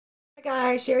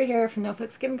Hi guys, Sherry here from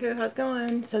NFgC Skin Crew. How's it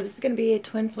going? So this is going to be a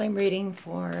twin flame reading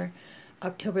for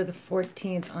October the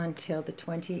 14th until the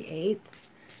 28th.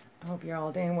 I hope you're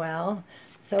all doing well.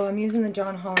 So I'm using the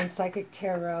John Holland Psychic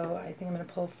Tarot. I think I'm going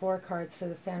to pull 4 cards for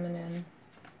the feminine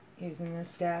using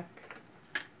this deck.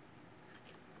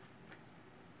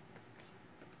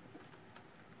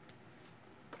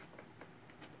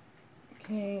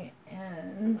 Okay,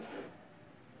 and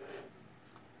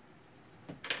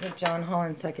the John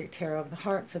Holland Psychic Tarot of the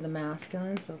Heart for the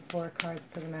masculine. So 4 cards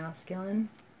for the masculine.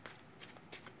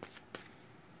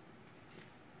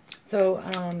 So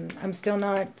I'm still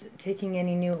not taking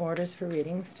any new orders for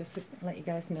readings, just to let you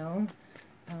guys know.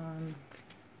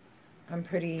 I'm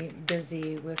pretty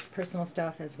busy with personal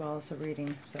stuff as well as a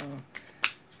reading, so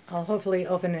I'll hopefully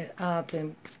open it up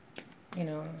in,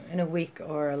 in a week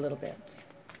or a little bit.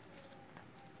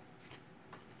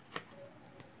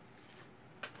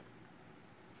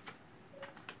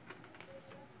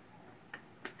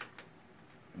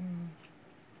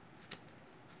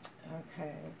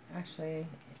 Okay, actually,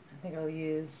 I think I'll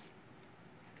use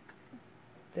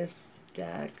this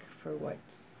deck for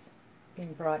what's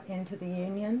being brought into the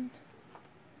union.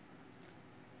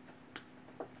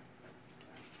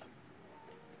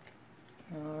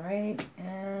 All right,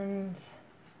 and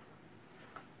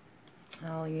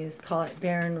I'll call it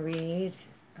Baron Reed,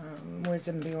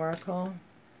 Wisdom of the Oracle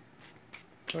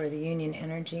for the union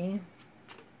energy.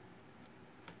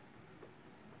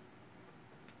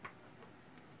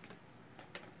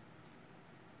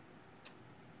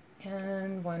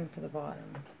 And 1 for the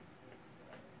bottom.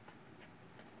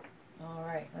 All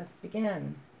right, let's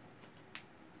begin.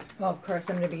 Well, of course,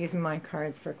 I'm going to be using my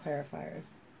cards for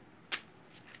clarifiers.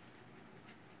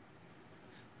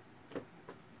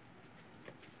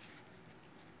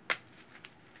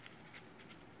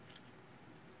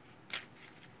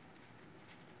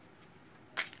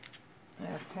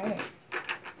 Okay.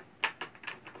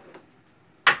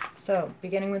 So,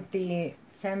 beginning with the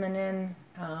feminine,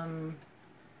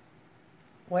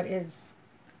 what is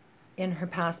in her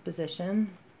past position?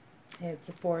 It's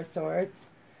a 4 of Swords.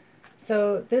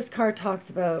 So this card talks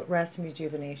about rest and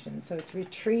rejuvenation. So it's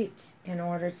retreat in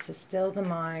order to still the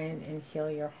mind and heal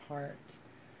your heart.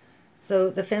 So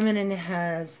the feminine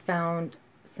has found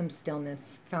some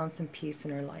stillness, found some peace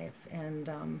in her life. And,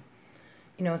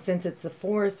 since it's the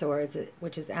 4 of Swords,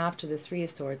 which is after the 3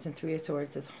 of Swords, and 3 of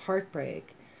Swords is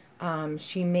heartbreak,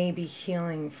 she may be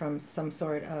healing from some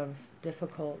sort of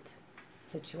difficult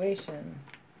situation.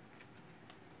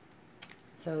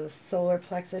 So solar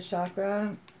plexus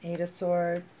chakra, 8 of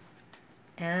Swords,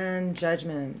 and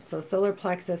Judgment. So solar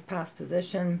plexus, past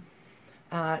position.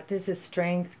 This is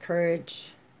strength,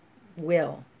 courage,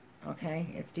 will. Okay,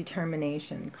 it's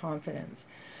determination, confidence.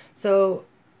 So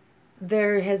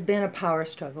there has been a power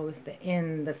struggle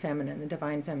within the feminine, the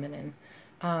divine feminine,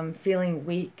 feeling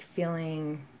weak,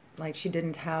 feeling like she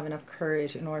didn't have enough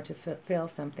courage in order to fulfill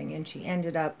something, and she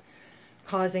ended up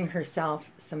causing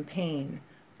herself some pain,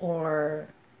 or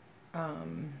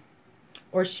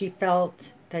she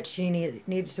felt that she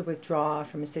needed to withdraw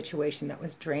from a situation that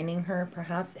was draining her,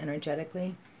 perhaps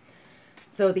energetically.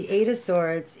 So the 8 of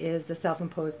Swords is the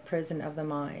self-imposed prison of the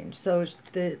mind. So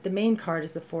the main card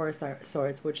is the 4 of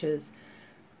Swords, which is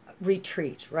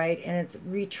retreat, right? And it's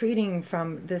retreating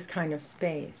from this kind of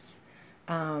space.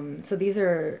 So these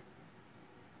are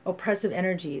oppressive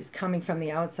energies coming from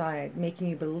the outside, making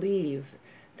you believe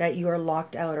that you are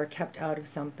locked out or kept out of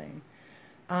something.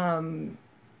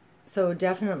 So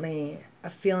definitely a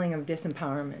feeling of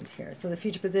disempowerment here. So the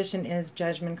future position is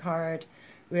Judgment card,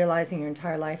 realizing your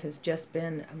entire life has just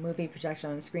been a movie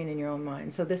projected on a screen in your own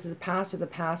mind. So this is the past of the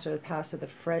past, or the past of the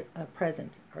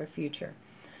present or future.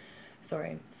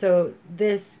 Sorry. So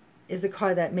this is the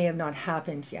card that may have not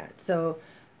happened yet. So,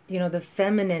 the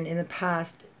feminine in the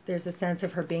past, there's a sense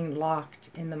of her being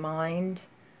locked in the mind,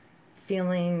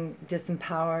 feeling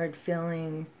disempowered,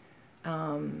 feeling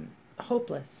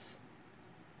hopeless.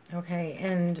 Okay,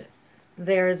 and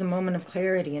there is a moment of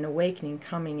clarity and awakening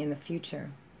coming in the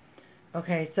future.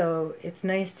 Okay, so it's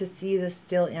nice to see this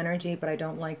still energy, but I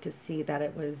don't like to see that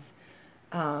it was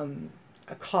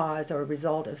a cause or a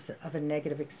result of a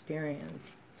negative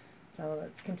experience. So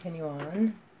let's continue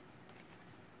on.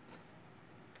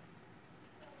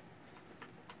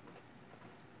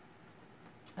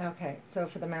 Okay, so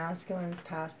for the masculine's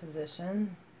past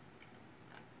position,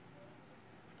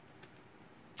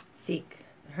 Seek,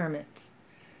 Hermit.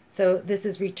 So this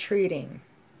is retreating,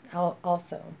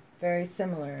 also very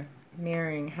similar,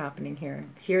 mirroring happening here.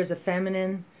 Here's a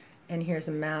feminine and here's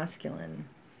a masculine.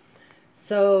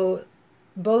 So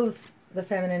both the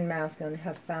feminine and masculine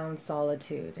have found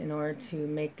solitude in order to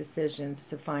make decisions,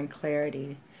 to find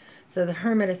clarity. So the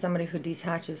hermit is somebody who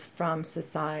detaches from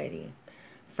society,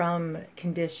 from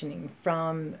conditioning,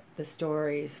 from the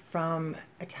stories, from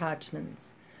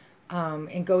attachments,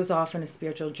 and goes off on a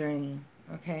spiritual journey,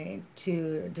 okay,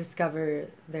 to discover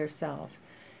their self.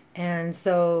 And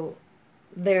so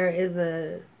there is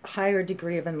a higher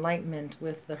degree of enlightenment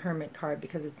with the Hermit card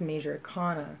because it's major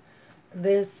arcana.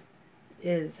 This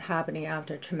is happening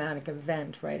after a traumatic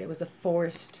event, right? It was a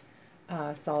forced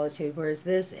solitude, whereas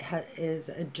this is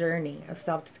a journey of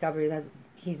self-discovery.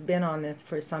 He's been on this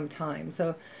for some time.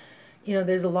 So, you know,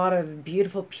 there's a lot of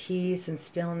beautiful peace and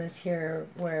stillness here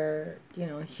where, you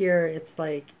know, here it's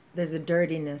like there's a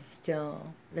dirtiness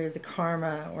still. There's a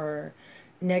karma or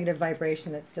negative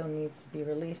vibration that still needs to be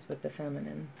released with the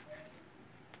feminine.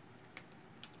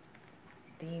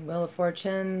 The Wheel of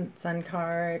Fortune, Sun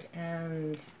card,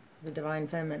 and the Divine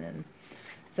Feminine.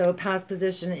 So past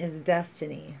position is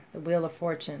destiny, the Wheel of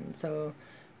Fortune. So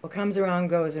what comes around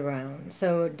goes around.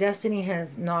 So destiny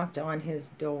has knocked on his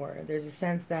door. There's a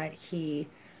sense that he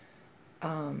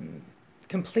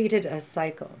completed a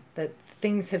cycle, that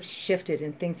things have shifted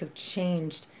and things have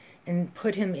changed and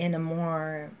put him in a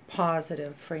more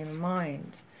positive frame of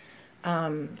mind.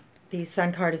 The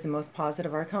Sun card is the most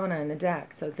positive arcana in the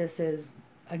deck. So this is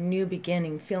a new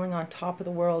beginning, feeling on top of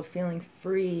the world, feeling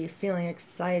free, feeling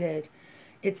excited.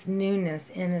 It's newness,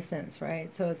 innocence,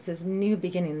 right? So it's this new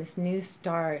beginning, this new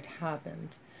start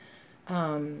happened.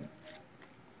 And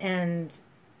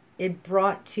it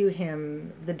brought to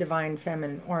him the Divine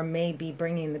Feminine, or maybe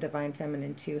bringing the Divine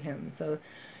Feminine to him. So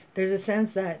there's a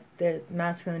sense that the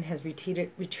masculine has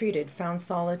retreated, found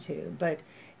solitude, but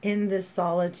in this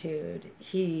solitude,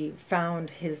 he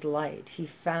found his light, he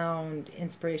found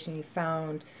inspiration, he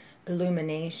found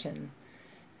illumination,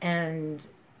 and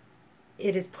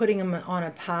it is putting him on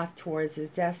a path towards his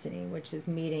destiny, which is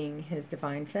meeting his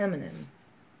Divine Feminine.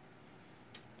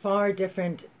 Far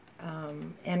different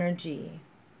energy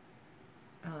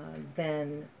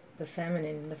than the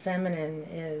feminine. The feminine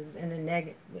is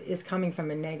is coming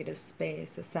from a negative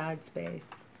space, a sad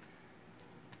space.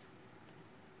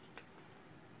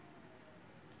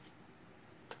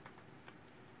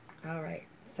 All right,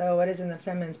 so what is in the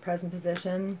feminine's present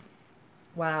position?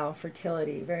 Wow,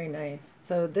 fertility, very nice.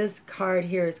 So this card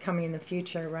here is coming in the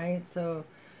future, right? So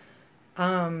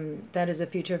that is a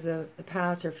future of the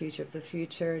past or future of the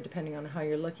future, depending on how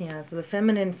you're looking at it. So the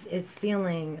feminine is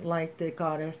feeling like the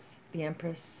goddess, the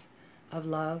empress of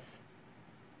love,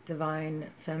 divine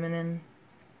feminine.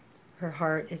 Her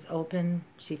heart is open.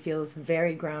 She feels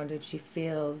very grounded. She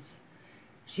feels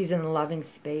she's in a loving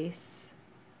space.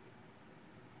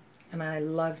 And I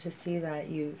love to see that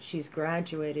she's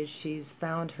graduated, she's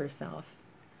found herself.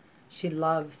 She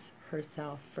loves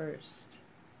herself first.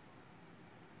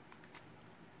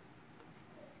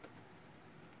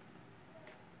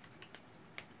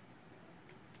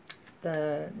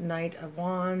 The Knight of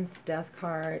Wands, Death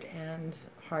card, and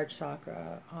Heart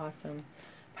chakra. Awesome.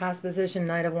 Past position,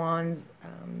 Knight of Wands.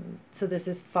 So this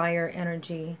is fire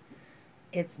energy.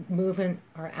 It's movement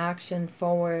or action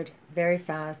forward, very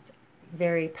fast,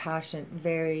 very passionate,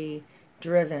 very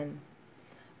driven.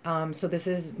 So this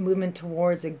is movement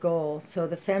towards a goal. So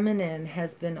the feminine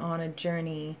has been on a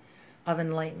journey of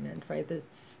enlightenment, right?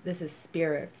 This is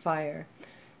spirit, fire.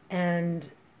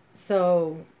 And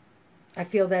so I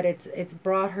feel that it's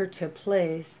brought her to a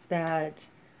place that,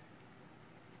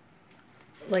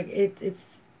 like,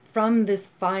 it's from this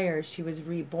fire she was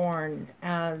reborn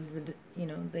as the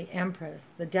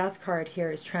empress. The Death card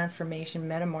here is transformation,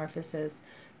 metamorphosis,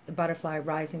 the butterfly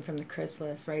rising from the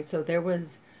chrysalis, right? So there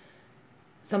was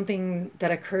something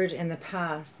that occurred in the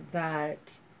past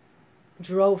that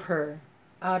drove her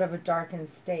out of a darkened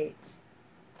state,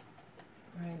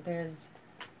 right? There's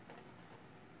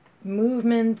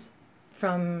movement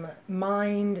from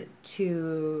mind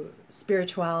to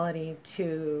spirituality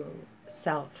to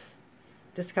self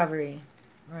discovery,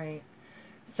 right?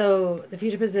 So the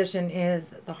future position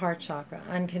is the heart chakra,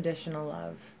 unconditional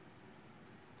love,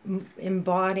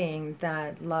 embodying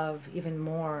that love even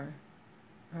more,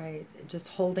 right? Just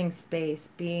holding space,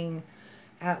 being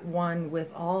at one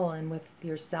with all and with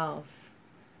yourself,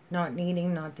 not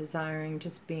needing, not desiring,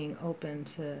 just being open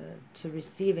to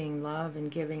receiving love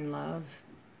and giving love,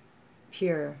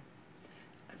 pure.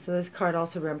 So this card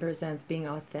also represents being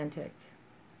authentic,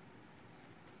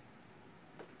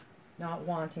 not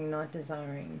wanting, not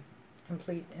desiring,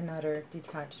 complete and utter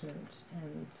detachment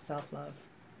and self-love.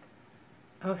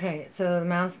 Okay, so the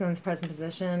masculine's present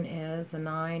position is the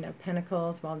Nine of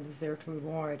Pentacles, well-deserved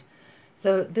reward.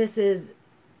 So this is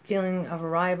feeling of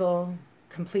arrival,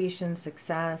 completion,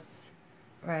 success,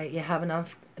 right? You have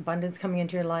enough abundance coming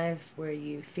into your life where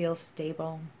you feel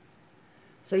stable.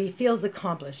 So he feels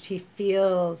accomplished. He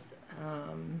feels,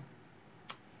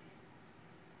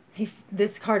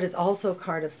 this card is also a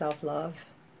card of self-love,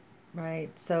 right?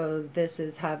 So this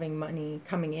is having money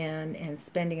coming in and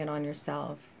spending it on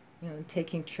yourself, you know,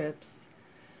 taking trips,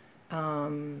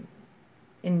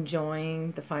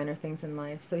 enjoying the finer things in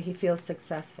life. So he feels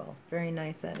successful. Very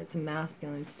nice that it's a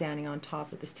masculine standing on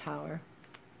top of this tower.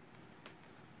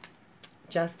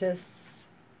 Justice,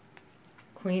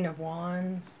 Queen of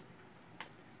Wands,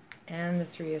 and the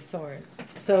Three of Swords.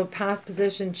 So past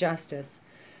position, Justice.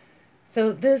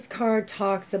 So this card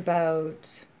talks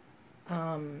about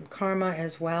karma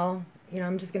as well. You know,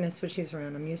 I'm just going to switch these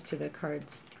around. I'm used to the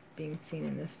cards being seen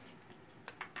in this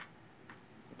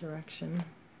direction.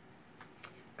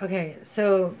 Okay,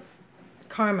 so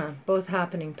karma, both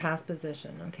happening, past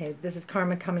position. Okay, this is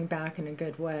karma coming back in a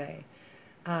good way.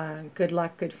 Good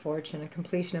luck, good fortune, a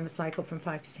completion of a cycle from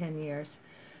 5 to 10 years.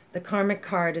 The karmic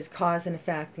card is cause and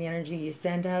effect. The energy you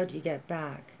send out, you get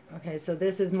back. Okay, so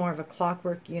this is more of a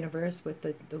clockwork universe with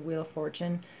the Wheel of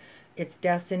Fortune. It's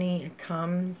destiny, it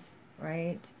comes,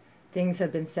 right? Things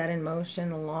have been set in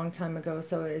motion a long time ago,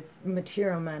 so it's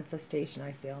material manifestation,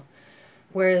 I feel.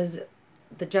 Whereas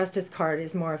the Justice card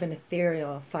is more of an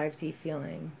ethereal 5D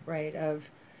feeling, right? Of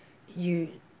you,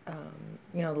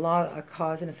 you know, law of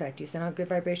cause and effect. You send out good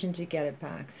vibrations, you get it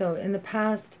back. So in the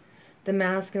past, the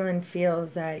masculine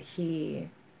feels that he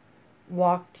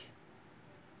walked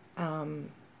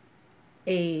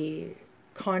a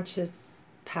conscious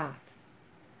path.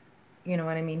 You know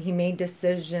what I mean? He made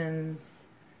decisions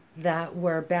that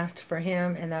were best for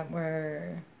him and that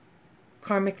were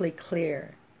karmically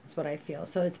clear, is what I feel.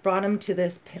 So it's brought him to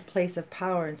this place of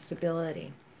power and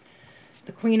stability.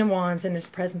 The Queen of Wands in his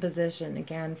present position,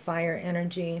 again, fire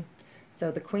energy.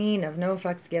 So the Queen of no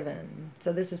fucks given.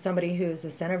 So this is somebody who is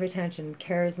the center of attention,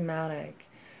 charismatic.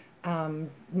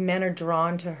 Men are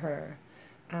drawn to her.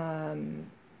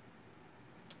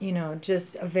 You know,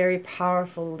 just a very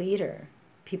powerful leader.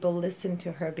 People listen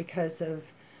to her because of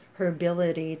her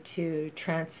ability to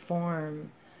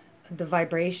transform the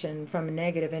vibration from a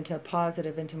negative into a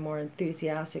positive, into more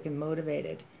enthusiastic and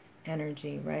motivated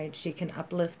energy, right? She can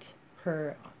uplift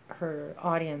her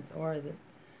audience, or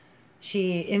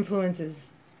she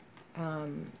influences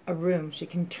a room. She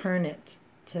can turn it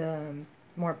to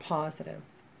more positive.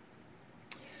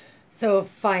 So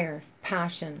fire,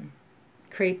 passion,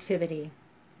 creativity.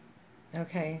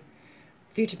 Okay.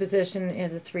 Future position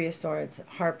is a Three of Swords,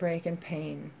 heartbreak and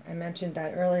pain. I mentioned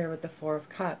that earlier with the Four of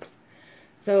Cups.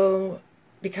 So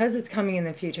because it's coming in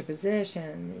the future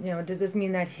position, you know, does this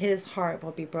mean that his heart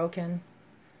will be broken?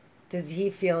 Does he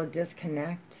feel a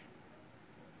disconnect?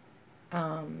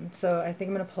 So I think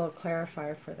I'm going to pull a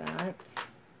clarifier for that.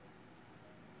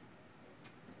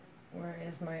 Where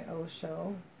is my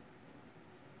Osho?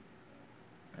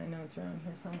 I know it's around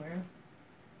here somewhere.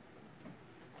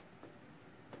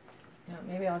 Now,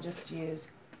 maybe I'll just use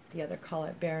the other, call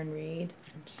it Baron Reed,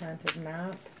 Enchanted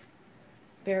Map.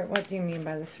 Spirit, what do you mean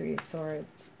by the Three of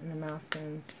Swords in the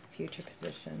masculine's future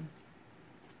position?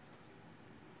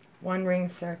 One Ring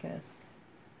Circus.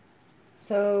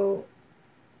 So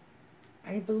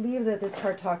I believe that this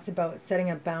card talks about setting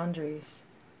up boundaries,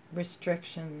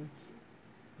 restrictions,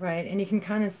 right? And you can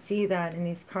kind of see that in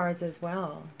these cards as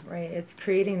well, right? It's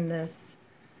creating this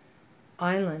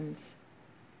island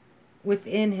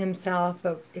within himself,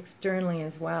 but externally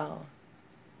as well.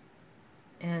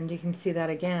 And you can see that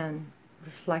again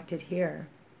reflected here.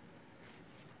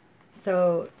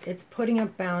 So it's putting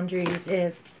up boundaries.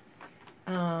 It's,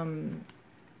 you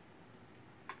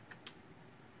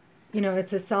know,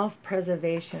 it's a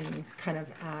self-preservation kind of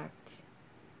act.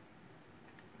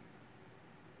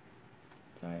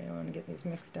 Sorry, I don't want to get these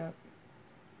mixed up.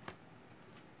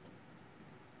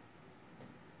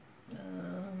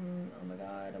 Oh my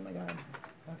God, oh my God.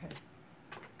 Okay.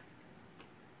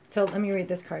 So let me read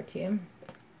this card to you.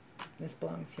 This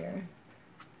belongs here.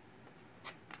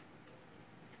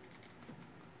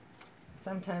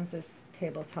 Sometimes this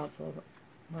table's helpful,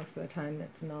 most of the time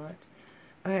it's not.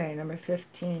 Okay, number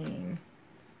 15.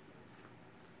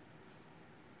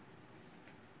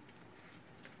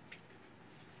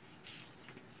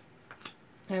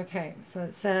 Okay, so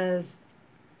it says,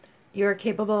 you are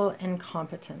capable and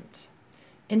competent.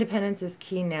 Independence is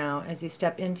key now as you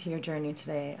step into your journey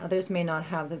today. Others may not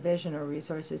have the vision or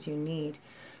resources you need.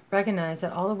 Recognize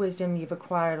that all the wisdom you've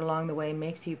acquired along the way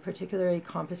makes you particularly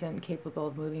competent and capable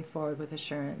of moving forward with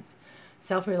assurance.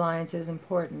 Self-reliance is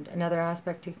important. Another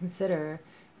aspect to consider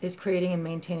is creating and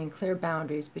maintaining clear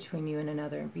boundaries between you and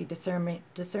another. Be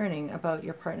discerning about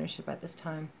your partnership at this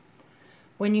time.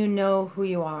 When you know who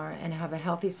you are and have a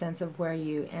healthy sense of where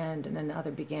you end and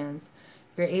another begins,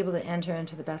 you're able to enter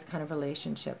into the best kind of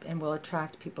relationship and will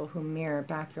attract people who mirror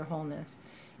back your wholeness.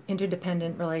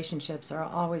 Interdependent relationships are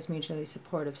always mutually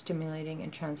supportive, stimulating,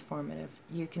 and transformative.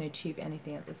 You can achieve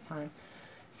anything at this time.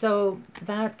 So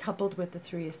that coupled with the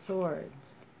Three of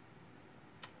Swords.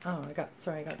 Oh, I got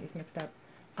these mixed up.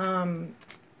 The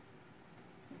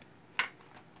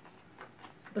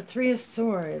Three of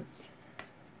Swords.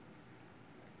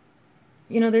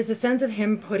 You know, there's a sense of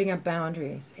him putting up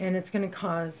boundaries, and it's going to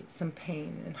cause some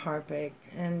pain and heartbreak.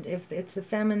 And if it's the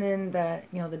feminine that,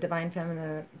 you know, the divine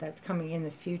feminine that's coming in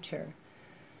the future,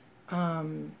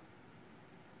 you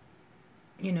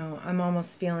know, I'm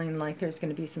almost feeling like there's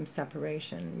going to be some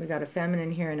separation. We got a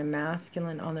feminine here and a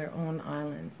masculine on their own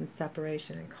islands and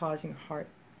separation and causing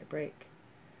heartbreak.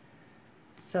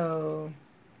 So,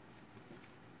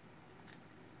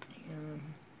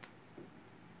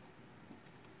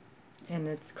 and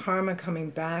it's karma coming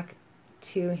back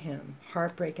to him.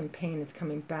 Heartbreak and pain is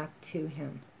coming back to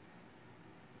him.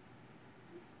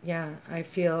 Yeah, I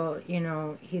feel, you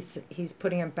know, he's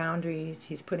putting up boundaries,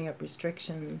 he's putting up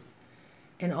restrictions,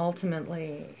 and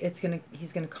ultimately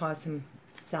he's gonna cause him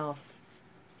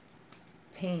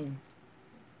pain,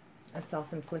 a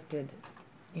self-inflicted.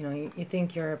 You know, you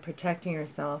think you're protecting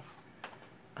yourself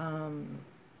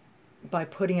by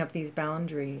putting up these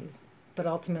boundaries, but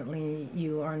ultimately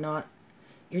you are not.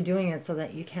 You're doing it so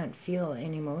that you can't feel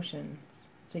any emotions,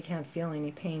 so you can't feel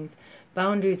any pains.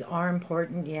 Boundaries are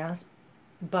important, yes,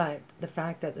 but the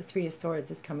fact that the Three of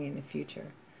Swords is coming in the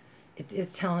future, it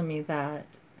is telling me that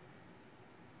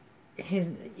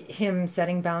him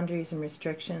setting boundaries and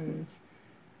restrictions,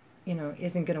 you know,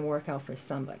 isn't going to work out for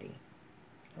somebody,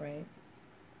 right?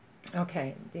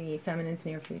 Okay, the feminine's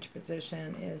near future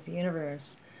position is the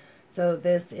universe. So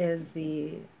this is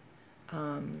the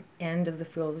end of the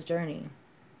Fool's journey.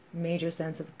 Major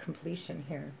sense of completion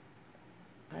here.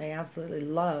 I absolutely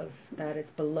love that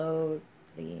it's below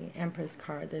the Empress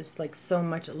card. There's like so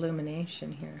much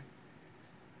illumination here,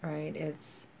 right?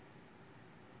 It's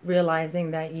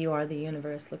realizing that you are the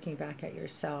universe, looking back at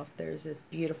yourself. There's this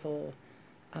beautiful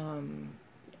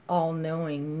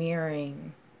all-knowing,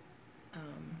 mirroring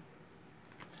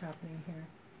happening here.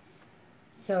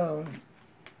 So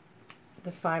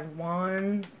the Five of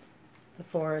Wands, the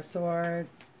Four of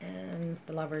Swords, and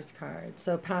the Lover's card.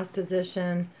 So past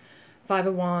position, Five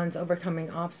of Wands, overcoming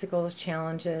obstacles,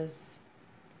 challenges.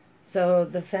 So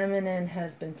the feminine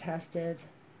has been tested,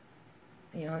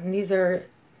 you know, and these are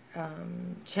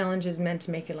challenges meant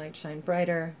to make your light shine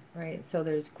brighter, right? So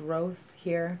there's growth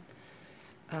here,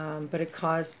 but it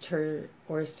caused her,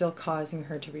 or is still causing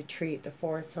her, to retreat. The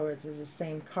Four of Swords is the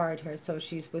same card here, so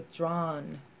she's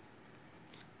withdrawn,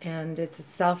 and it's a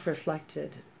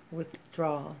self-reflected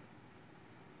withdrawal.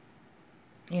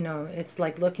 You know, it's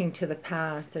like looking to the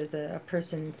past. There's a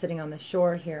person sitting on the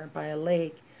shore here by a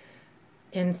lake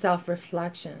in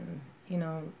self-reflection, you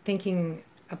know, thinking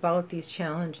about these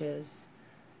challenges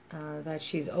that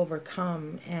she's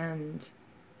overcome, and,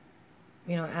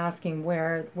 you know, asking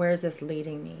where is this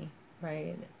leading me,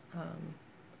 right?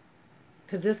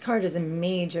 Because this card is a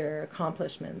major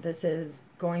accomplishment. This is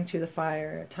going through the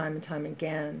fire time and time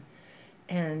again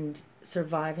and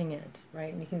surviving it,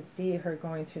 right? And you can see her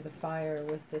going through the fire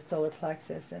with the solar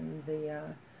plexus and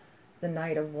the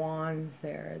Knight of Wands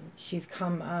there. She's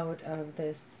come out of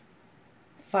this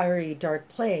fiery, dark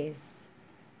place,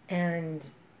 and,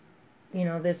 you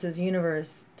know, this is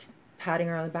universe patting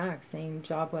her on the back, saying,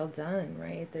 job well done,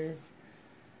 right? There's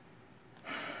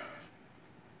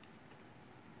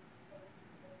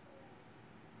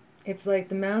it's like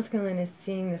the masculine is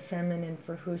seeing the feminine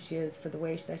for who she is, for the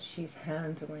way that she's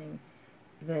handling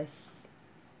this,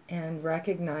 and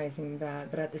recognizing that,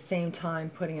 but at the same time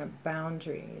putting up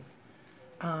boundaries.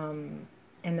 And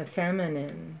the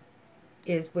feminine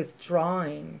is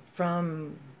withdrawing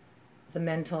from the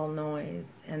mental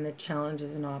noise and the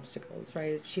challenges and obstacles,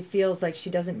 right? She feels like she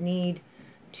doesn't need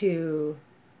to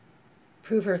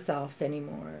prove herself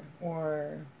anymore,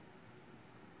 or,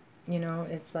 you know,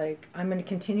 it's like, I'm going to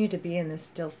continue to be in this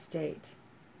still state.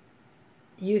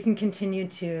 You can continue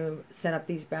to set up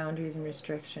these boundaries and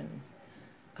restrictions,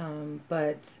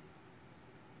 but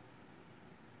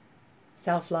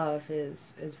self-love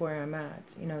is where I'm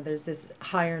at. You know, there's this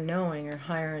higher knowing or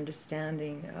higher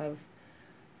understanding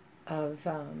of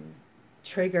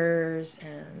triggers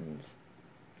and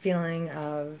feeling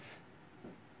of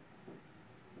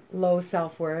low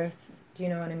self-worth. Do you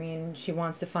know what I mean? She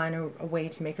wants to find a way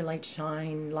to make her light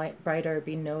shine, light brighter,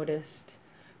 be noticed,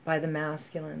 by the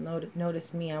masculine.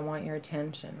 Notice me, I want your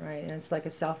attention, right? And it's like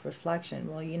a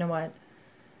self-reflection. Well, you know what?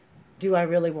 Do I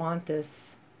really want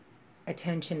this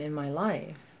attention in my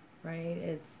life,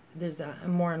 right? There's a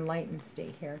more enlightened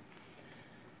state here.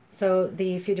 So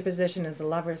the future position is the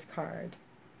Lover's card.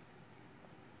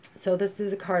 So this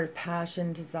is a card of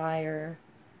passion, desire,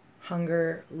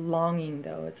 hunger, longing,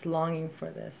 though. It's longing for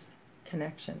this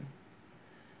connection.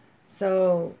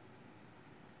 So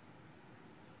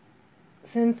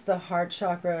since the heart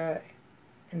chakra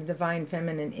and the divine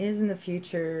feminine is in the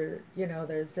future, you know,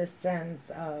 there's this sense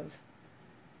of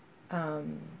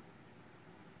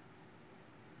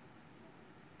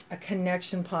a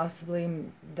connection possibly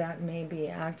that may be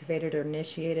activated or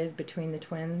initiated between the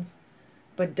twins,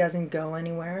 but doesn't go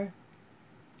anywhere.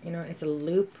 You know, it's a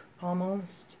loop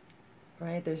almost,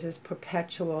 right? There's this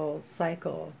perpetual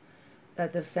cycle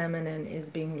that the feminine is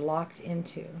being locked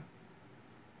into,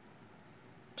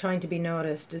 trying to be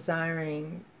noticed,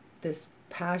 desiring this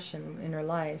passion in her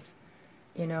life,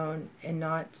 you know, and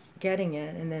not getting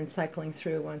it, and then cycling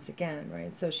through once again,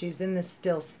 right? So she's in this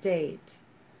still state,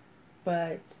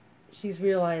 but she's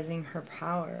realizing her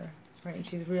power, right?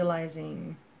 She's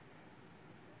realizing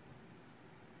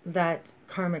that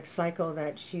karmic cycle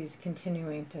that she's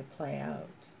continuing to play out.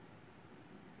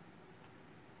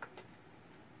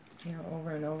 You know,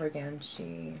 over and over again,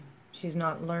 she's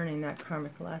not learning that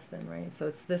karmic lesson, right? So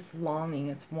it's this longing,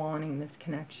 it's wanting this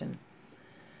connection.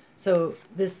 So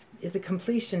this is a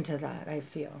completion to that, I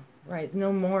feel, right?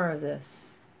 No more of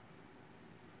this.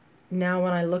 Now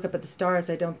when I look up at the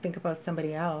stars, I don't think about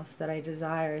somebody else that I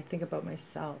desire. I think about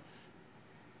myself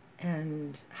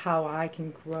and how I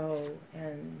can grow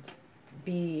and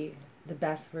be the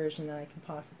best version that I can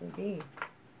possibly be.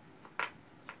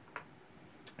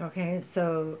 Okay,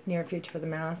 so near future for the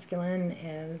masculine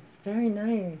is very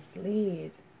nice.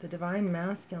 Lead, the divine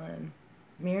masculine,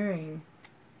 mirroring.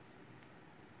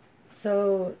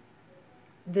 So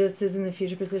this is in the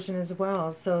future position as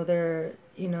well. So there,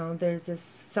 you know, there's this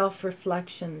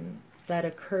self-reflection that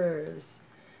occurs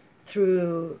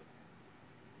through,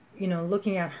 you know,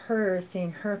 looking at her,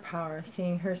 seeing her power,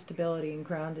 seeing her stability and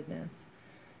groundedness.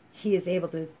 He is able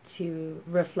to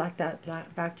reflect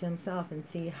that back to himself and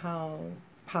see how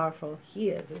powerful he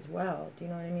is as well. Do you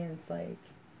know what I mean? It's like,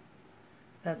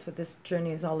 that's what this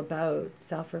journey is all about,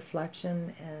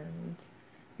 self-reflection and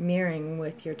mirroring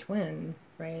with your twin,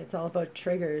 right? It's all about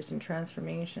triggers and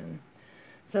transformation.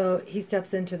 So he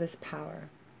steps into this power.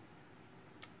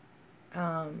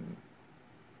 And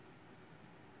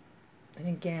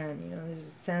again, you know, there's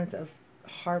a sense of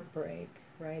heartbreak,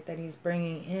 right, that he's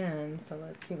bringing in. So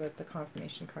let's see what the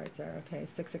confirmation cards are. Okay,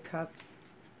 Six of Cups,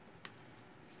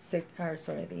 the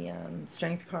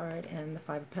Strength card, and the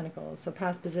Five of Pentacles. So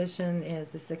past position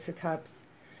is the Six of Cups.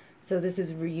 So this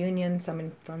is reunion,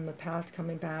 someone from the past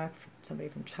coming back, somebody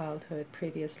from childhood,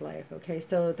 previous life. Okay,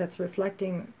 so that's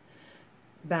reflecting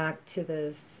back to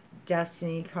this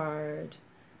Destiny card,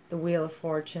 the Wheel of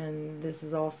Fortune. This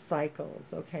is all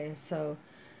cycles. Okay, so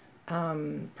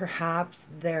perhaps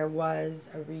there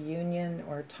was a reunion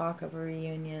or talk of a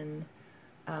reunion,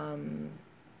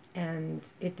 and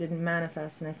it didn't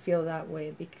manifest, and I feel that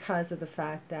way because of the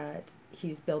fact that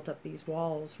he's built up these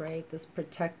walls, right? This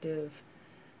protective,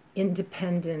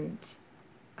 independent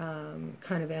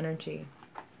kind of energy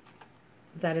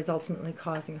that is ultimately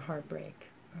causing heartbreak.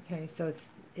 Okay, so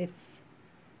it's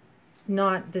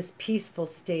not this peaceful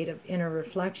state of inner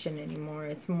reflection anymore.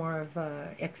 It's more of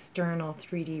a external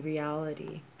 3D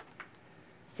reality.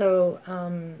 So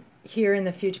here in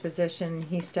the future position,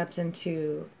 he steps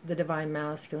into the divine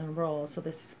masculine role. So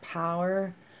this is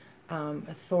power,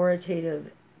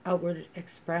 authoritative outward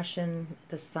expression,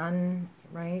 the sun,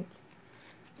 right?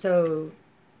 So,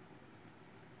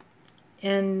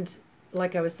 and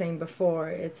like I was saying before,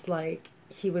 it's like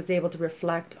he was able to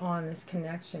reflect on this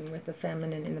connection with the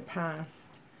feminine in the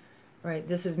past, right?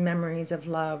 This is memories of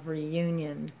love,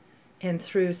 reunion. And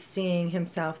through seeing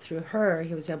himself through her,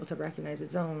 he was able to recognize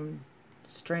his own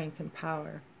strength and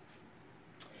power.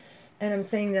 And I'm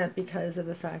saying that because of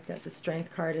the fact that the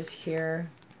Strength card is here,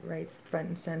 right, front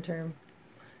and center.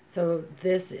 So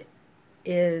this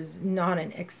is not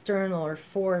an external or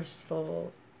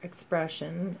forceful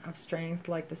expression of strength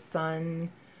like the sun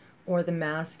or the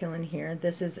masculine here.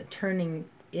 This is a turning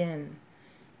in.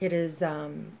 It is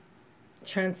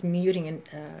transmuting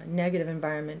a negative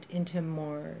environment into a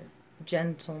more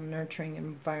gentle, nurturing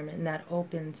environment, and that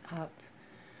opens up,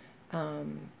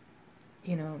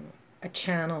 you know, a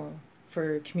channel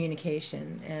for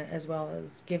communication, as well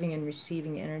as giving and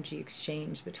receiving energy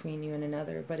exchange between you and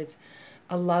another. But it's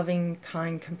a loving,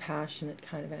 kind, compassionate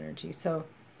kind of energy. So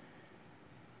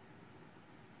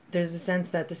there's a sense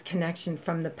that this connection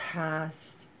from the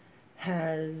past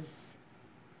has,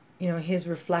 you know, his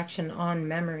reflection on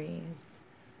memories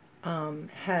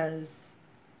has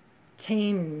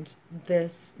tamed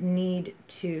this need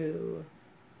to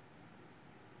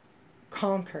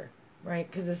conquer, right?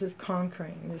 Because this is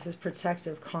conquering, this is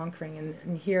protective conquering,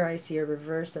 and here I see a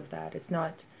reverse of that. It's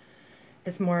not,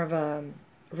 it's more of a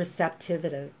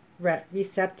receptive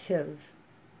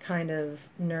kind of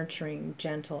nurturing,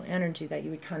 gentle energy that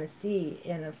you would kind of see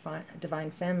in a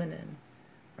divine feminine,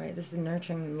 right? This is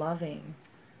nurturing and loving,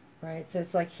 right? So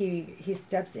it's like he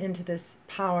steps into this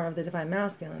power of the divine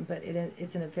masculine, but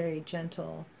it's in a very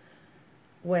gentle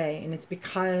way, and it's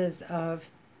because of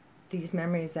these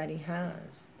memories that he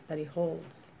has, that he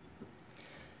holds.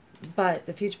 But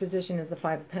the future position is the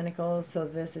Five of Pentacles, so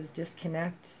this is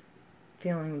disconnect,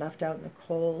 feeling left out in the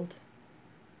cold,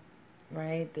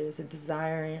 right? There's a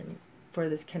desire for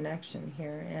this connection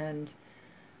here, and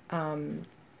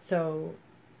so,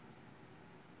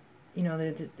 you know,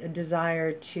 there's a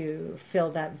desire to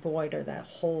fill that void or that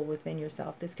hole within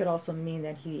yourself. This could also mean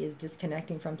that he is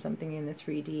disconnecting from something in the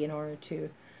 3D in order to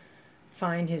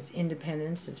find his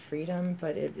independence, his freedom,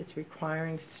 but it's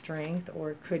requiring strength,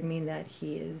 or it could mean that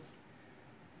he is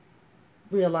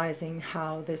realizing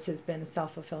how this has been a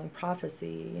self-fulfilling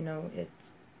prophecy. You know,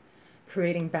 it's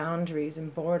creating boundaries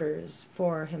and borders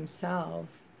for himself,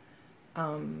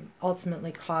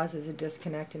 ultimately causes a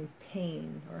disconnect and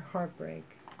pain or heartbreak.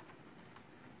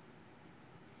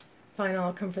 Final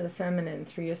outcome for the feminine,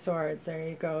 Three of Swords. There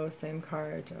you go, same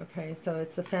card. Okay, so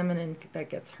it's the feminine that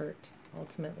gets hurt,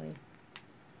 ultimately.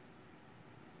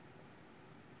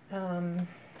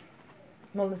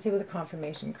 Well, let's see what the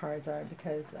confirmation cards are,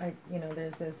 because you know,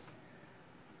 there's this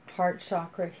heart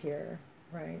chakra here,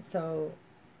 right? So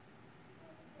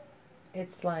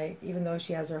it's like, even though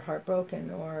she has her heart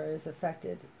broken or is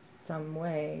affected some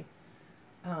way,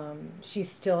 she's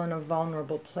still in a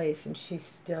vulnerable place, and she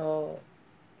still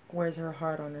wears her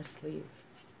heart on her sleeve.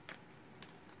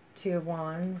 Two of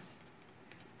Wands,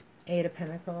 Eight of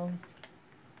Pentacles,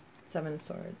 Seven of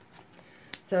Swords.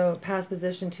 So past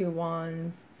position, Two of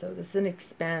Wands. So this is an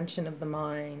expansion of the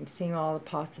mind, seeing all the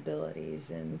possibilities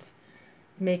and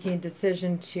making a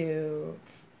decision to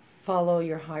follow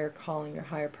your higher calling, your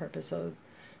higher purpose. So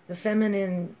the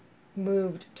feminine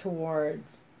moved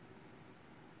towards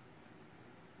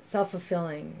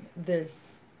self-fulfilling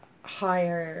this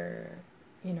higher,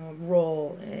 you know,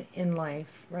 role in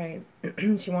life, right?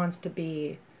 She wants to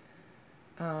be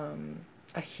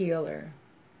a healer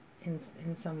in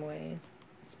some ways,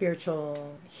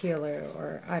 spiritual healer,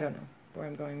 or I don't know where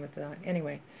I'm going with that.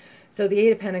 Anyway, so the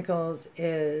Eight of Pentacles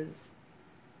is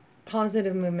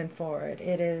positive movement forward.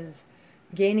 It is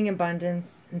gaining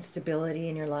abundance and stability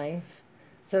in your life.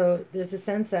 So there's a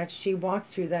sense that she walked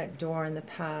through that door in the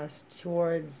past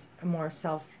towards a more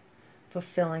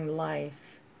self-fulfilling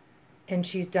life, and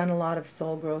she's done a lot of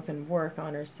soul growth and work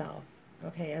on herself,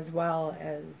 okay, as well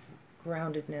as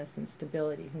groundedness and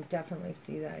stability. You can definitely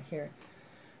see that here.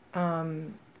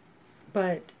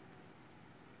 But,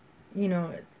 you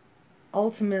know,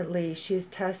 ultimately she's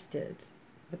tested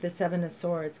with the Seven of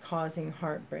Swords, causing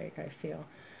heartbreak, I feel.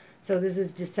 So this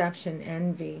is deception,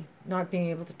 envy, not being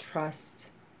able to trust.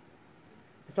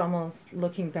 It's almost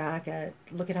looking back at,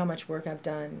 look at how much work I've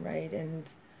done, right? And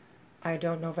I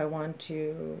don't know if I want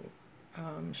to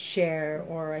share,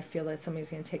 or I feel that somebody's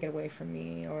going to take it away from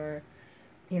me, or,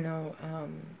 you know,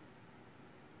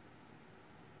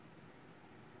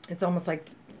 it's almost like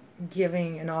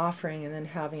giving an offering and then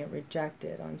having it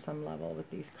rejected on some level, with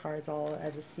these cards all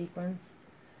as a sequence.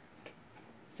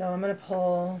 So I'm going to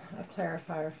pull a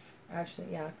clarifier, actually,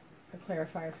 yeah, a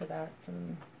clarifier for that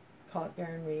from, call it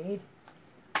Baron Reed.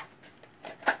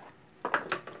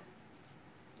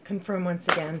 Confirm once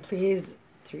again, please,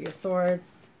 Three of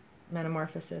Swords,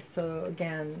 Metamorphosis. So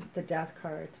again, the Death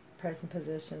card, present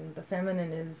position. The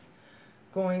feminine is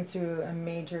going through a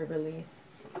major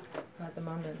release at the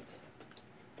moment.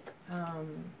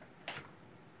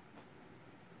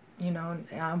 You know,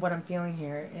 what I'm feeling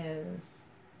here is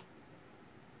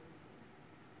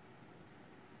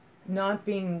not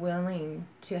being willing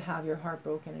to have your heart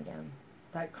broken again.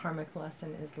 That karmic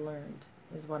lesson is learned,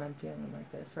 is what I'm feeling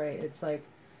like this, right? It's like,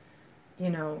 you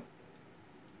know,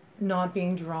 not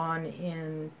being drawn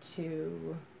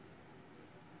into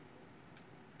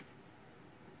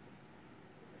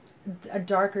a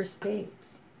darker state,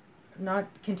 not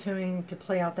continuing to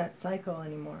play out that cycle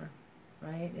anymore,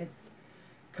 right? It's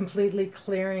completely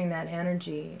clearing that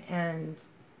energy and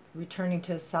returning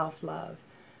to self-love,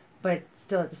 but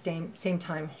still at the same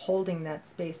time holding that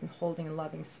space and holding a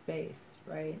loving space,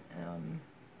 right?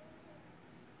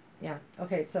 Yeah.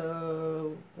 Okay,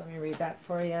 so let me read that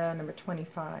for you. Number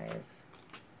 25.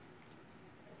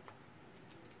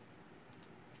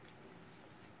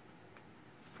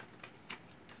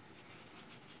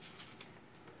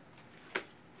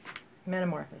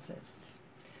 Metamorphosis.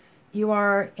 You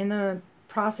are in the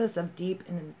process of deep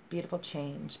and beautiful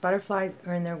change. Butterflies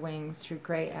earn their wings through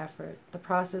great effort. The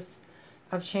process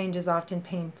of change is often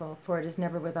painful, for it is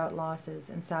never without losses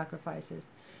and sacrifices.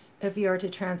 If you are to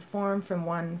transform from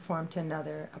one form to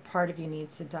another, a part of you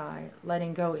needs to die.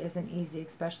 Letting go isn't easy,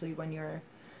 especially when you're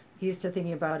used to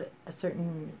thinking about a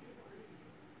certain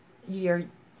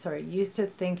used to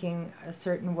thinking a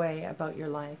certain way about your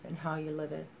life and how you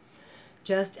live it.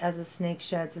 Just as a snake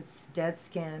sheds its dead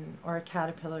skin or a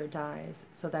caterpillar dies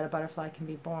so that a butterfly can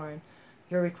be born,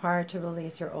 you're required to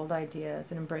release your old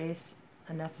ideas and embrace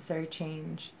a necessary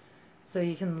change so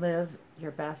you can live your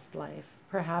best life.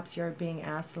 Perhaps you're being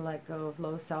asked to let go of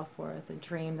low self-worth, a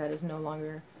dream that is no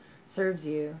longer serves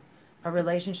you, a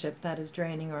relationship that is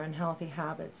draining, or unhealthy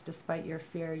habits. Despite your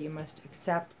fear, you must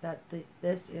accept that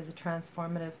this is a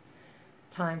transformative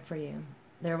time for you.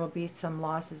 There will be some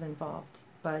losses involved,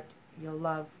 but you'll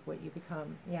love what you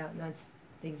become. Yeah, that's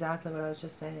exactly what I was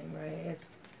just saying, right?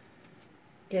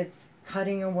 It's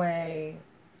cutting away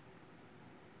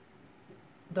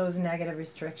those negative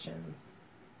restrictions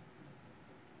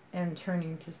and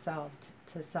turning to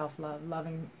self-love,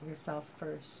 loving yourself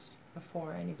first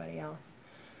before anybody else.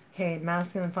 Okay,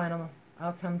 masculine final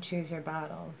outcome, choose your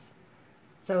battles.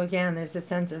 So again, there's a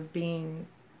sense of being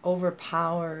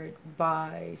overpowered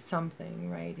by something,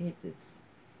 right?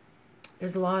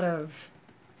 There's a lot of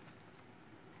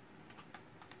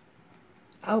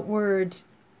outward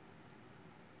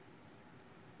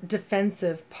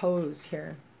defensive pose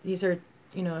here. These are,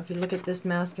 you know, if you look at this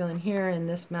masculine here and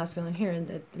this masculine here,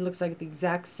 it looks like the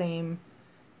exact same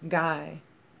guy.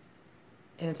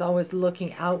 And it's always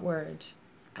looking outward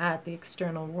at the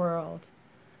external world.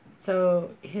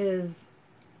 So his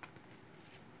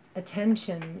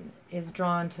attention is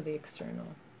drawn to the external.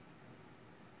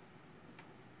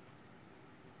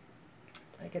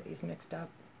 I get these mixed up.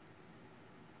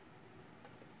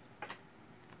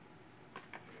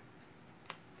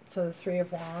 So the Three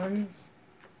of Wands,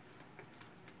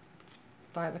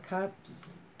 Five of Cups,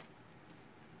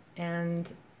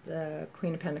 and the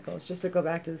Queen of Pentacles. Just to go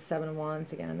back to the Seven of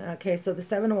Wands again. Okay, so the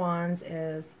Seven of Wands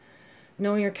is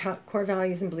knowing your core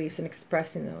values and beliefs and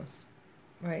expressing those,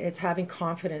 right? It's having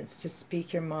confidence to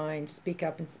speak your mind, speak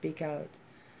up and speak out.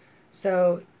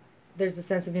 So there's a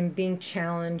sense of him being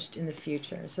challenged in the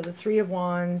future. So the Three of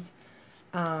Wands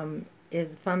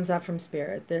is thumbs up from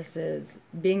Spirit. This is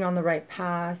being on the right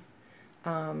path,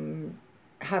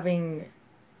 having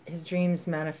his dreams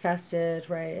manifested,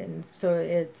 right? And so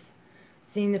it's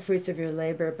seeing the fruits of your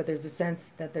labor, but there's a sense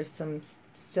that there's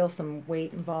still some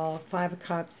weight involved. Five of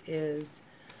Cups is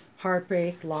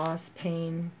heartbreak, loss,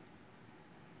 pain.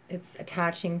 It's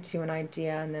attaching to an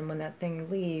idea, and then when that thing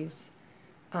leaves,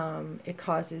 it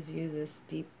causes you this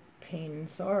deep pain and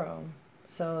sorrow.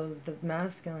 So the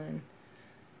masculine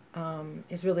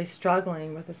is really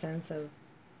struggling with a sense of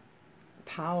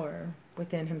power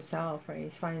within himself, right?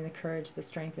 He's finding the courage, the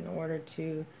strength in order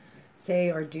to say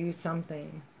or do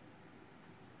something.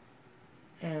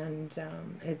 And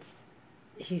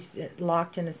he's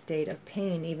locked in a state of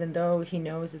pain, even though he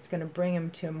knows it's going to bring him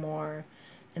to a more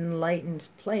enlightened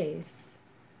place.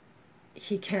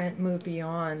 He can't move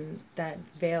beyond that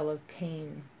veil of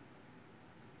pain.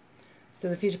 So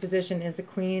the future position is the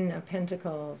Queen of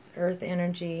Pentacles, earth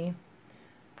energy.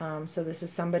 So this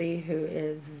is somebody who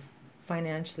is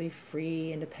financially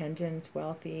free, independent,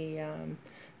 wealthy.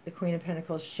 The Queen of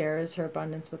Pentacles shares her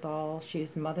abundance with all. She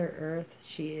is Mother Earth.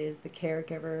 She is the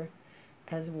caregiver,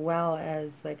 as well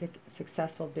as like a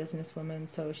successful businesswoman.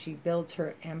 So she builds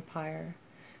her empire.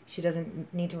 She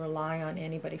doesn't need to rely on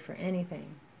anybody for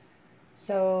anything.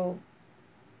 So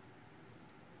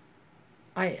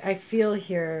I feel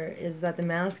here is that the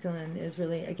masculine is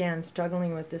really, again,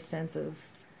 struggling with this sense of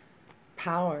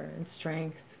power and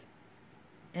strength.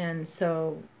 And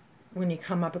so when you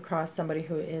come up across somebody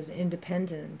who is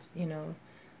independent, you know,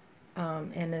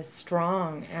 and as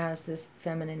strong as this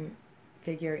feminine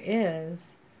figure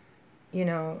is, you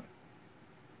know,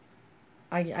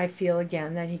 I feel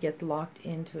again that he gets locked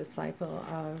into a cycle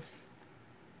of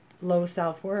low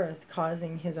self-worth,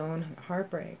 causing his own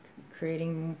heartbreak,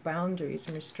 creating boundaries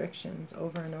and restrictions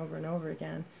over and over and over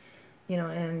again, you know,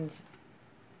 and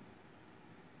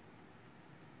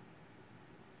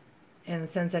in the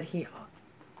sense that he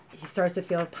starts to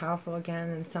feel powerful again,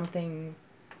 and something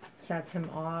sets him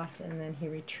off, and then he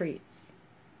retreats.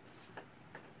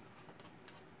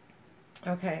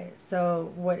 Okay,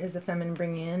 so what is the feminine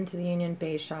bringing into the union?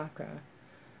 Base chakra.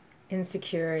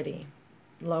 Insecurity,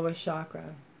 lowest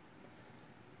chakra.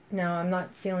 Now, I'm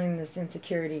not feeling this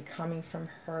insecurity coming from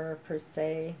her per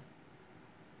se.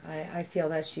 I feel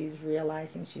that she's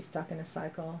realizing she's stuck in a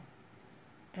cycle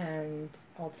and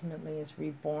ultimately is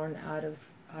reborn out of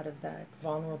that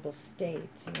vulnerable state,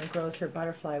 grows her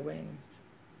butterfly wings,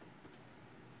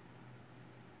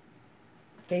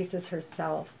 faces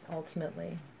herself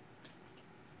ultimately.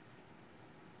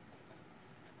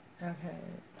 Okay,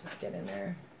 just get in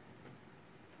there.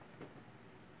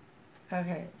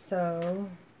 Okay, so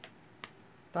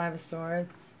 5 of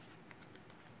Swords,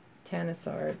 10 of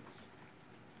Swords,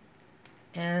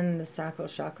 and the sacral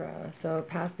chakra. So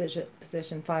past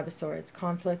position, 5 of Swords,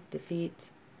 conflict, defeat,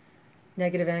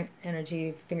 negative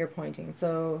energy, finger pointing.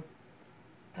 So,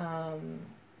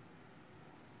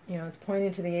 it's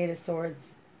pointing to the 8 of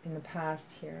Swords in the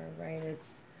past here, right?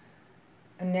 It's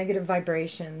a negative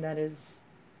vibration that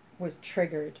was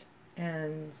triggered,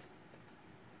 and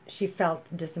she felt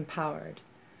disempowered.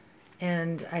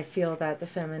 And I feel that the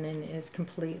feminine is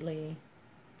completely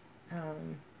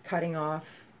cutting off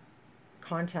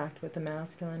contact with the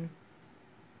masculine.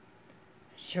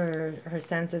 Her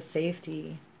sense of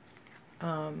safety,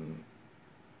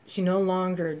 she no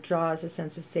longer draws a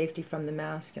sense of safety from the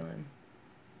masculine.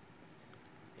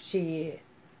 She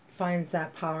finds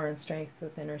that power and strength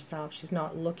within herself. She's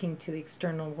not looking to the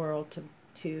external world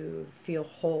to feel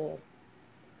whole.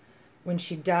 When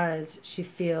she does, she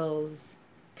feels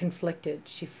conflicted.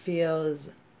 She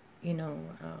feels,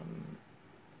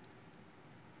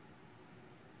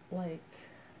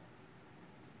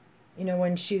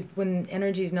 when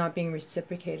energy is not being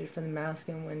reciprocated from the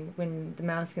masculine, when the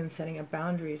masculine's setting up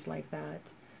boundaries like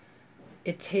that,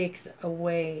 it takes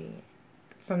away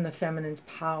from the feminine's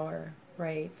power,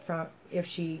 right? From if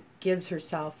she gives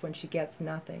herself when she gets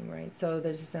nothing, right? So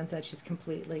there's a sense that she's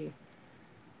completely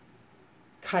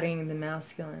cutting the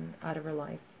masculine out of her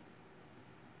life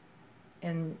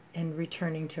and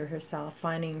returning to herself,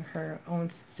 finding her own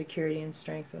security and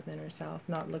strength within herself,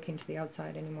 not looking to the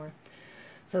outside anymore.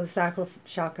 So the sacral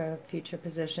chakra, future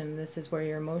position, this is where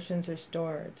your emotions are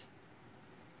stored.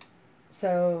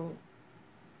 So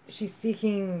she's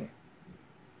seeking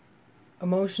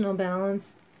emotional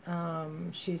balance.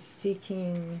 She's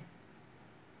seeking...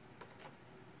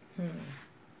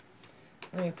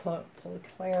 Let me pull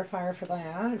a clarifier for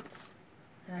that.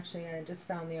 Actually, I just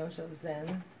found the Osho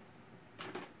Zen.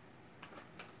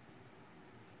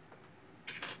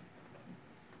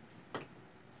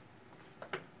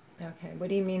 Okay, what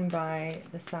do you mean by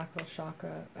the sacral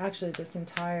chakra? Actually, this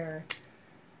entire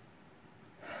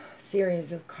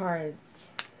series of cards,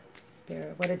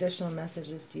 Spirit, what additional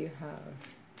messages do you have?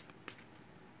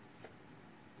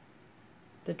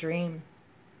 The dream.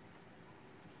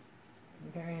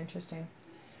 Very interesting.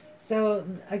 So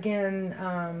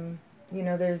again,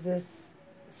 there's this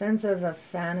sense of a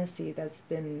fantasy that's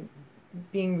been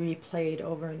being replayed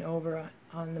over and over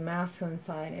on the masculine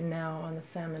side and now on the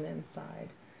feminine side.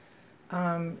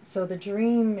 So the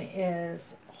dream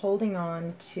is holding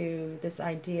on to this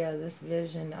idea, this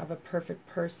vision of a perfect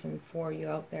person for you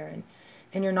out there,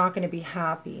 and you're not going to be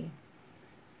happy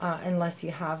unless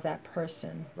you have that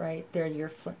person, right? They're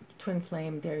your twin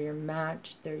flame, they're your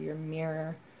match, they're your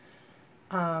mirror,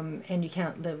 and you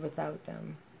can't live without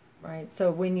them, right? So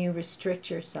when you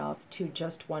restrict yourself to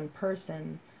just one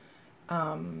person,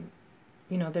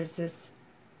 there's this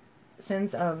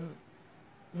sense of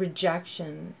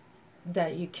rejection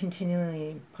that you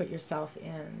continually put yourself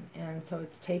in, and so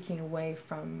it's taking away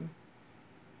from,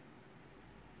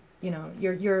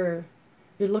 you're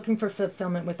looking for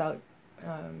fulfillment without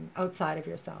outside of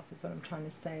yourself is what I'm trying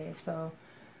to say. So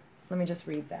let me just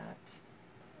read that.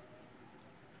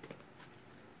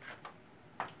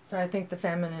 So I think the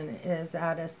feminine is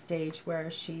at a stage where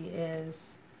she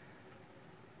is,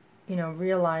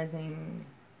 realizing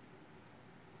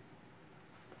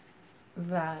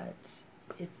that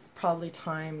it's probably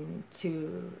time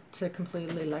to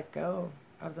completely let go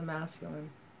of the masculine.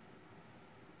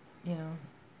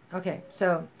 Okay,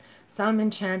 so some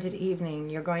enchanted evening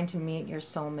you're going to meet your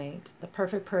soulmate, the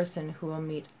perfect person who will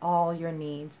meet all your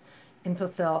needs and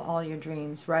fulfill all your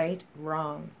dreams. Right?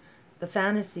 Wrong. The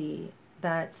fantasy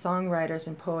that songwriters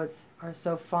and poets are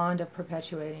so fond of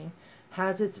perpetuating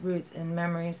has its roots in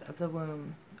memories of the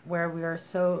womb, where we are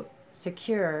so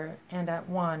secure and at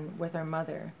one with our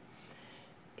mother.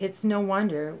 It's no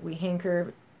wonder we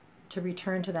hanker to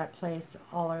return to that place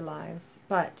all our lives.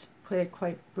 But, put it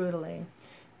quite brutally,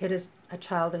 it is a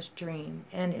childish dream,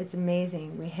 and it's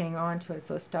amazing we hang on to it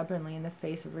so stubbornly in the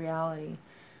face of reality.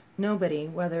 Nobody,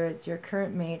 whether it's your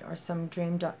current mate or some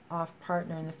dreamed off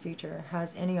partner in the future,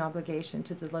 has any obligation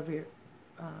to deliver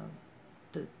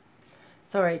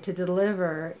to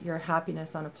deliver your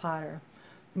happiness on a platter,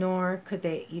 nor could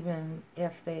they even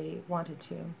if they wanted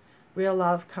to. Real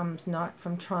love comes not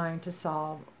from trying to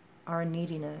solve our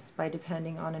neediness by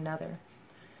depending on another,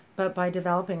 but by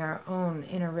developing our own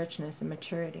inner richness and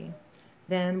maturity.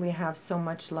 Then we have so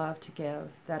much love to give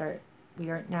that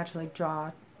we are naturally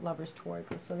draw lovers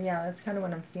towards us. So yeah, that's kind of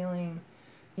what I'm feeling.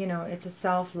 You know, it's a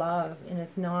self-love, and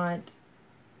it's not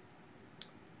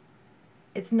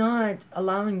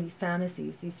allowing these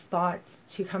fantasies, these thoughts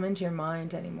to come into your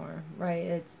mind anymore, right?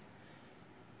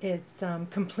 It's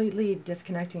completely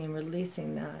disconnecting and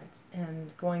releasing that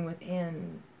and going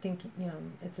within, thinking, you know,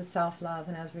 it's a self-love,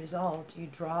 and as a result, you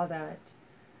draw that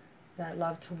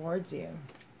love towards you.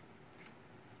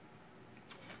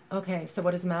 Okay, so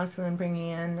what is masculine bringing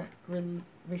in?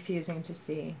 Refusing to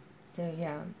see. So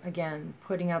yeah, again,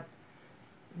 putting up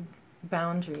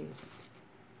boundaries.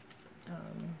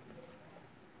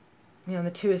 You know,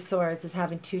 the Two of Swords is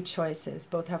having two choices.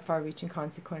 Both have far-reaching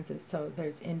consequences, so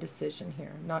there's indecision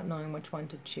here, not knowing which one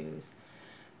to choose.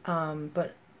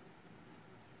 But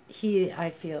he, I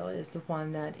feel, is the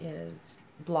one that is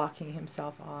blocking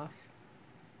himself off,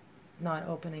 not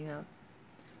opening up.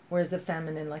 Whereas the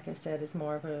feminine, like I said, is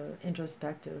more of an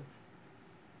introspective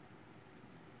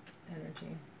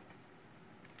energy.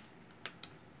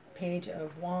 Page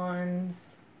of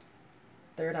Wands,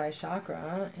 third eye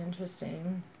chakra,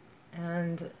 interesting.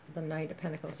 And the Knight of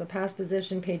Pentacles. So past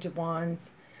position, Page of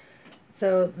Wands.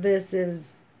 So this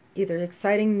is either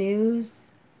exciting news,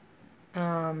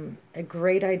 a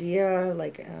great idea,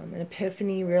 like an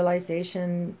epiphany,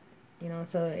 realization, you know,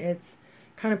 so it's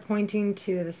kind of pointing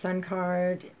to the Sun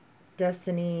card,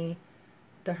 Destiny,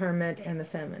 the Hermit, and the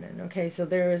Feminine. Okay, so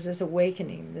there is this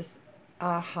awakening, this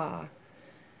aha.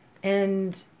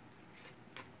 And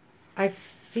I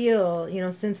feel, you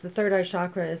know, since the third eye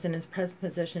chakra is in its present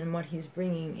position and what he's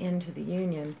bringing into the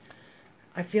union,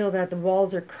 I feel that the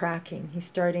walls are cracking. He's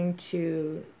starting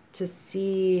to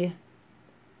see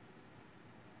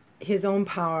his own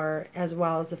power as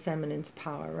well as the feminine's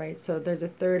power, right? So there's a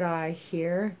third eye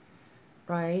here,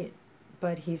 right?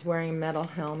 But he's wearing a metal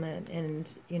helmet,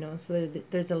 and, you know, so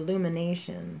there's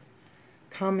illumination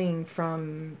coming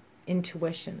from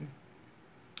intuition,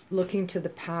 looking to the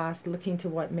past, looking to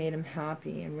what made him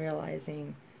happy, and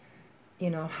realizing,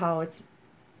 you know, how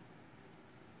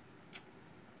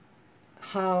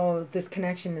this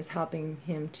connection is helping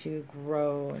him to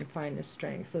grow and find his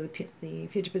strength. So the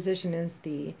future position is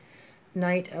the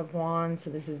Knight of Wands.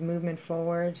 So this is movement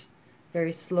forward,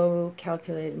 very slow,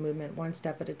 calculated movement, one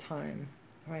step at a time,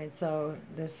 right? So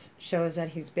this shows that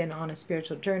he's been on a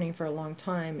spiritual journey for a long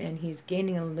time, and he's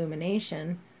gaining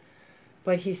illumination,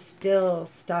 but he's still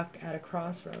stuck at a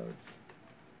crossroads.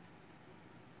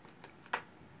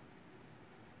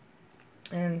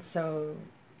 And so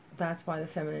that's why the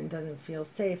feminine doesn't feel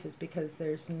safe, is because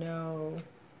there's no...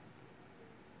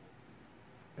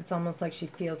 It's almost like she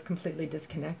feels completely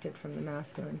disconnected from the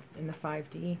masculine in the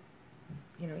 5D.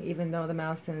 You know, even though the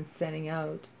masculine's sending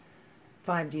out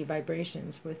 5D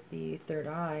vibrations with the third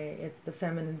eye, it's the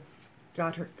feminine's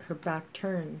got her back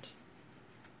turned.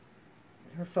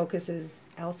 Her focus is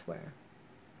elsewhere.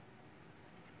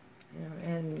 You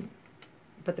know,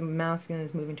 but the masculine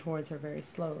is moving towards her very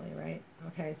slowly, right?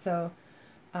 Okay, so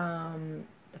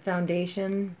the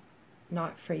foundation,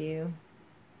 not for you.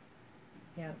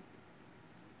 Yeah.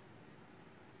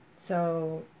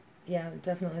 So, yeah,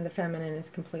 definitely the feminine is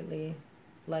completely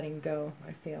letting go,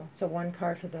 I feel. So one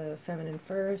card for the feminine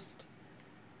first.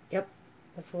 Yep,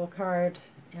 the Fool card,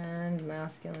 and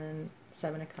masculine,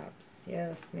 Seven of Cups.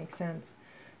 Yes, makes sense.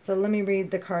 So let me read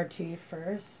the card to you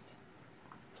first.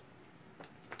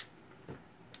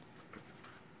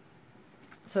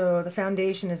 So the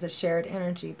foundation is a shared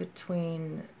energy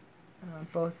between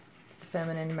both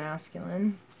feminine and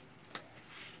masculine.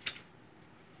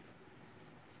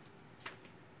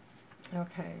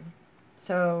 Okay,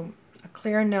 so a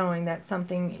clear knowing that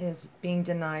something is being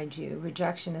denied you.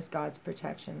 Rejection is God's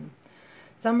protection.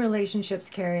 Some relationships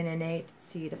carry an innate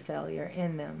seed of failure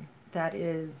in them. That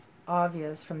is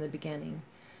obvious from the beginning.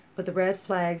 But the red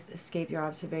flags escape your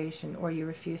observation, or you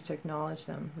refuse to acknowledge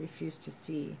them, refuse to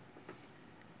see.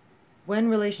 When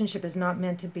relationship is not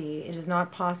meant to be, it is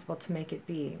not possible to make it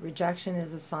be. Rejection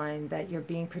is a sign that you're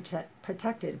being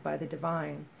protected by the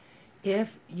divine.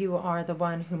 If you are the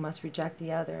one who must reject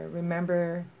the other,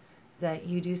 remember that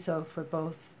you do so for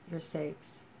both your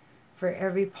sakes. For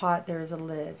every pot there is a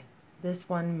lid. This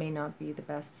one may not be the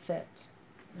best fit.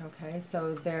 Okay,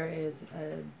 so there is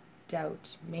a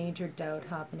doubt, major doubt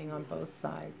happening on both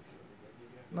sides,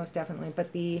 most definitely.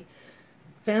 But the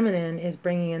feminine is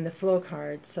bringing in the flow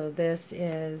card, so this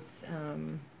is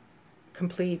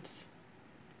complete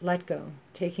let go,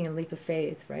 taking a leap of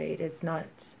faith, right? It's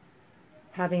not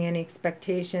having any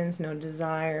expectations, no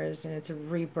desires, and it's a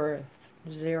rebirth,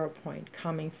 0 point,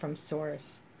 coming from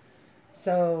source.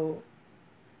 So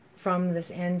from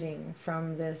this ending,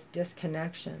 from this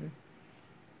disconnection,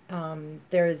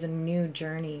 there is a new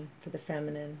journey for the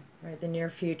feminine, right? The near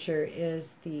future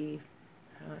is the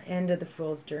end of the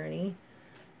Fool's journey,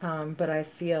 but I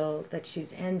feel that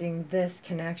she's ending this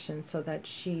connection so that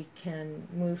she can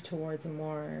move towards a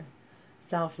more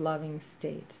self-loving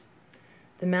state.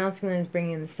 The masculine is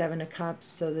bringing in the 7 of Cups,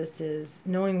 so this is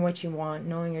knowing what you want,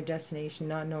 knowing your destination,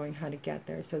 not knowing how to get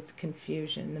there, so it's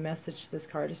confusion. The message to this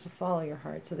card is to follow your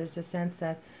heart, so there's a sense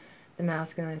that the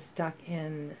masculine is stuck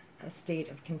in a state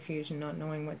of confusion, not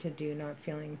knowing what to do, not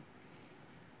feeling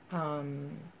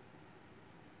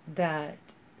that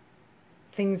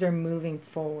things are moving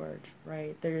forward,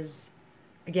 right? There's,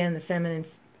 again, the feminine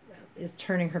is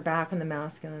turning her back on the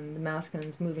masculine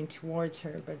is moving towards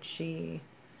her, but she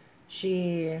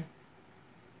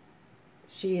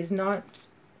is not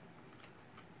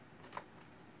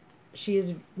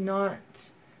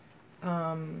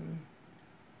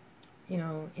you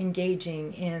know,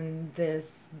 engaging in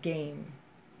this game,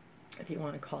 if you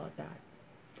want to call it that.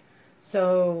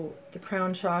 So the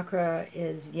crown chakra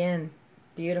is yin.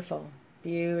 Beautiful,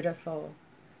 beautiful.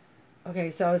 Okay,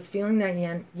 so I was feeling that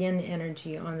yin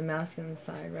energy on the masculine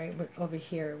side, right, over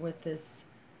here, with this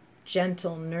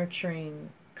gentle, nurturing,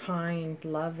 kind,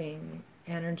 loving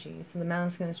energy. So the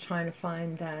masculine is trying to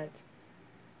find that,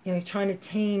 you know, he's trying to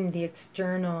tame the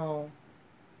external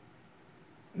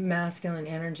masculine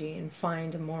energy and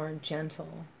find a more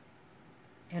gentle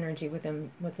energy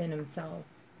within himself,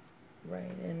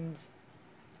 right? And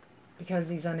because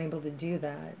he's unable to do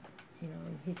that, you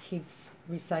know, he keeps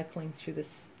recycling through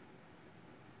this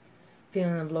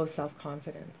feeling of low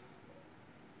self-confidence.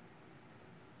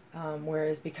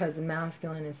 Whereas because the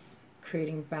masculine is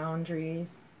creating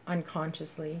boundaries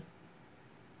unconsciously,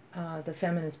 the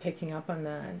feminine is picking up on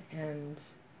that and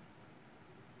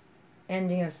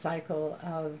ending a cycle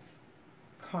of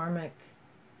karmic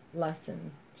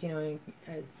lessons. You know,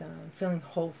 it's feeling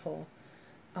hopeful,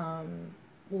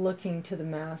 looking to the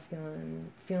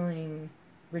masculine, feeling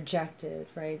rejected,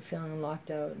 right, feeling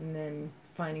locked out, and then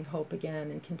finding hope again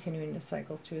and continuing to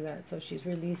cycle through that. So she's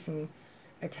releasing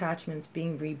attachments,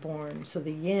 being reborn. So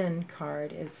the yin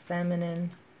card is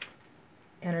feminine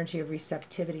energy of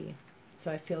receptivity.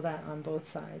 So I feel that on both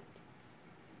sides.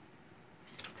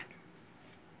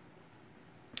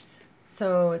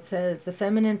 So it says the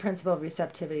feminine principle of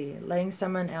receptivity, letting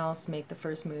someone else make the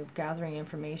first move, gathering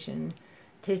information,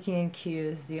 taking in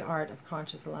cues, the art of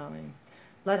conscious allowing.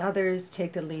 Let others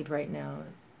take the lead right now.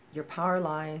 Your power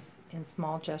lies in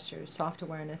small gestures, soft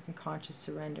awareness, and conscious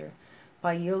surrender.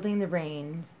 By yielding the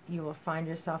reins, you will find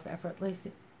yourself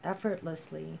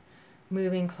effortlessly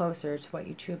moving closer to what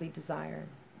you truly desire.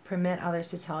 Permit others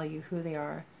to tell you who they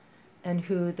are and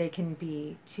who they can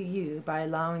be to you by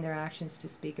allowing their actions to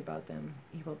speak about them.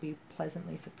 You will be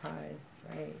pleasantly surprised,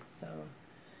 right? So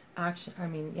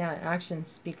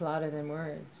actions speak louder than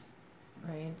words,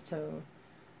 right? So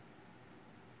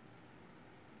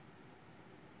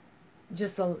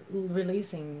just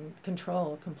releasing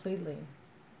control completely,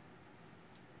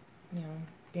 you know,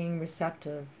 being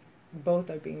receptive. Both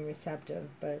are being receptive,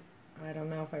 but I don't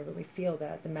know if I really feel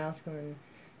that. The masculine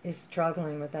is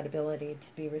struggling with that ability to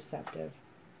be receptive,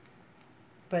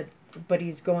 but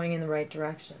he's going in the right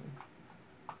direction.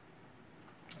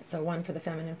 So 1 for the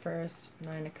feminine first,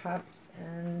 9 of Cups,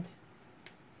 and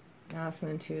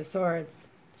masculine 2 of Swords,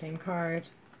 same card,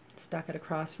 stuck at a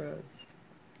crossroads.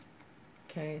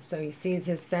 Okay, so he sees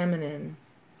his feminine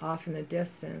off in the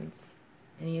distance,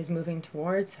 and he is moving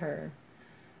towards her,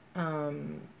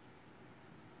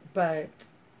 but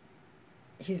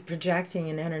he's projecting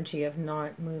an energy of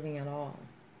not moving at all,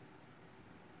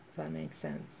 if that makes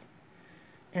sense.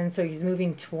 And so he's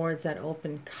moving towards that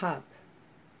open cup.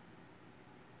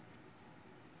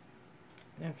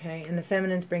 Okay, and the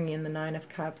feminine's bringing in the 9 of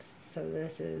Cups, so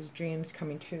this is dreams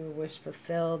coming true, wish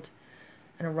fulfilled,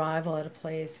 an arrival at a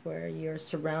place where you're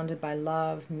surrounded by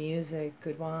love, music,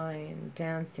 good wine,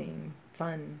 dancing,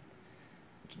 fun,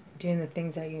 doing the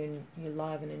things that you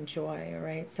love and enjoy, all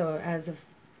right? So as a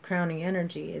crowning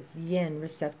energy, it's yin,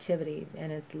 receptivity,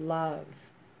 and it's love,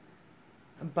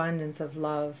 abundance of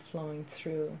love flowing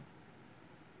through.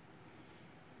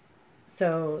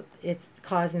 So it's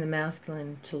causing the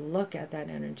masculine to look at that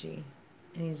energy,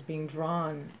 and he's being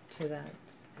drawn to that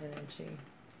energy.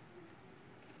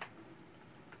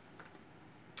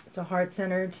 So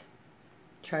heart-centered,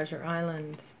 treasure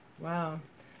island. Wow.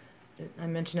 I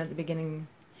mentioned at the beginning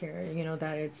here, you know,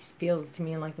 that it feels to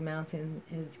me like the masculine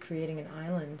is creating an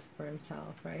island for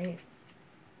himself, right?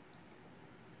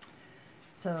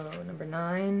 So number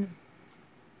 9.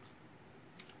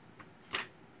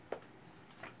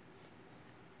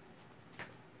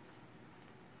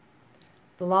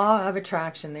 The law of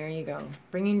attraction, there you go.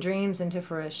 Bringing dreams into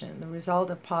fruition, the result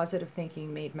of positive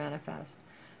thinking made manifest.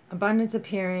 Abundance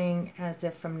appearing as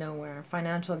if from nowhere,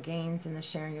 financial gains in the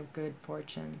sharing of good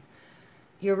fortune.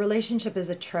 Your relationship is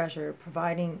a treasure,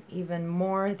 providing even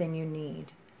more than you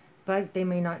need. But they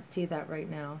may not see that right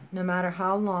now. No matter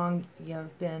how long you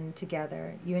have been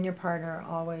together, you and your partner are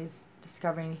always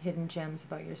discovering hidden gems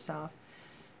about yourself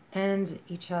and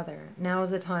each other. Now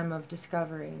is the time of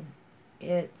discovery.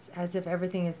 It's as if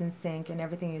everything is in sync and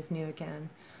everything is new again.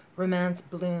 Romance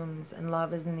blooms and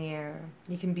love is in the air.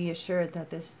 You can be assured that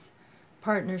this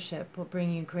partnership will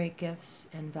bring you great gifts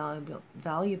and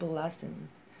valuable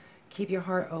lessons. Keep your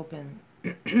heart open.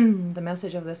 The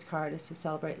message of this card is to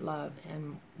celebrate love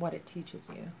and what it teaches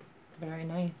you. Very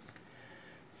nice.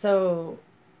 So,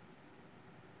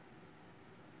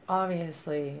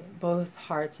 obviously, both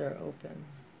hearts are open.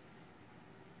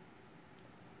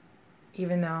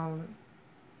 Even though,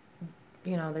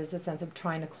 you know, there's a sense of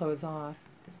trying to close off,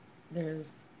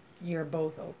 you're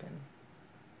both open.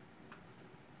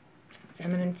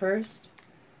 Feminine first,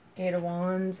 8 of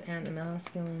Wands, and the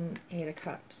masculine, 8 of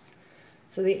Cups.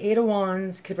 So the 8 of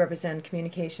Wands could represent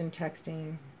communication,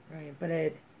 texting, right? But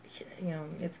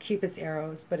it's Cupid's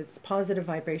arrows, but it's positive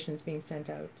vibrations being sent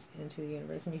out into the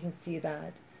universe. And you can see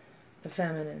that the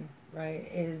feminine, right,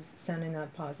 is sending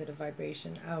that positive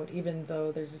vibration out, even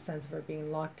though there's a sense of her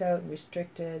being locked out and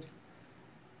restricted.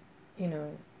 You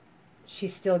know, she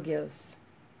still gives.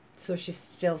 So she's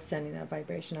still sending that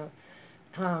vibration out.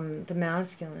 The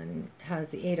masculine has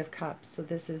the 8 of Cups. So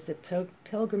this is the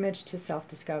pilgrimage to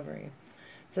self-discovery.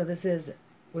 So this is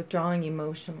withdrawing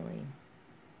emotionally.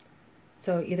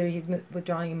 So either he's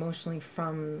withdrawing emotionally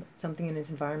from something in his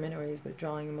environment, or he's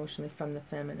withdrawing emotionally from the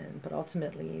feminine. But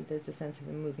ultimately, there's a sense of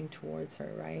him moving towards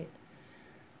her, right?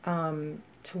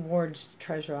 Towards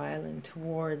Treasure Island,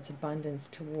 towards abundance,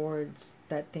 towards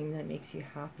that thing that makes you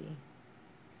happy.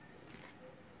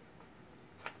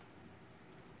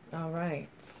 All right,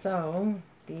 so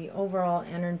the overall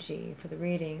energy for the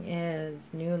reading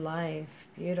is new life.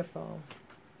 Beautiful.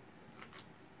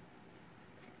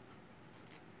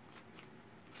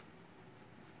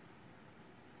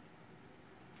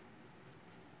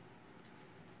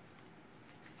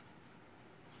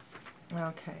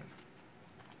 Okay.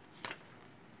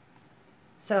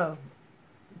 So,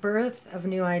 birth of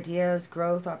new ideas,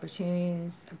 growth,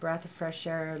 opportunities, a breath of fresh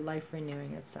air, life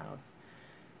renewing itself.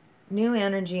 New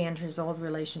energy enters old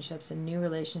relationships, and new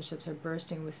relationships are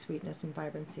bursting with sweetness and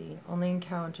vibrancy, only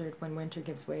encountered when winter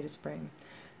gives way to spring.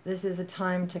 This is a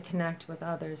time to connect with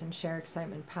others and share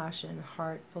excitement, passion,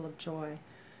 heart full of joy.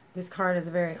 This card is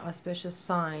a very auspicious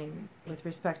sign with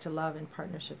respect to love and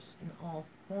partnerships in all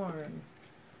forms.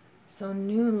 So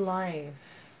new life.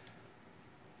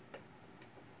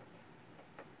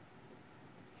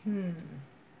 I'm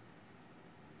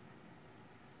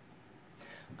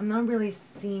not really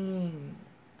seeing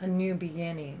a new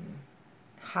beginning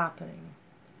happening,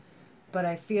 but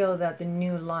I feel that the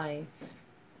new life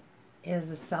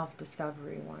is a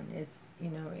self-discovery one. It's,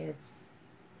 you know, it's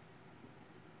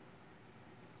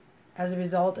as a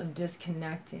result of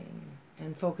disconnecting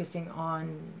and focusing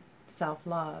on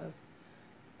self-love.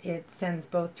 It sends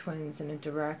both twins in a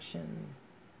direction,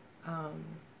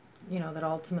 you know, that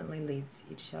ultimately leads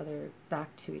each other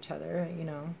back to each other, you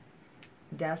know,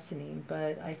 destiny.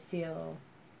 But I feel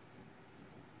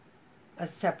a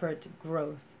separate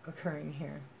growth occurring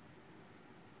here.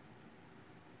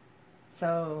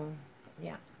 So,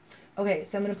 yeah. Okay,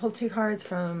 so I'm going to pull 2 cards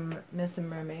from Myths and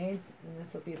Mermaids, and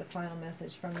this will be the final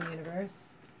message from the universe.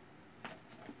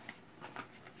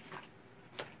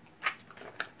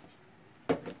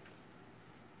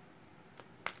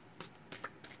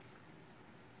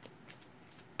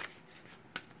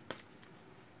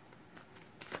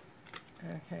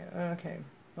 Okay.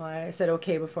 Well, I said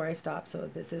okay before I stopped, so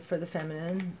this is for the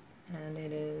feminine, and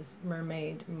it is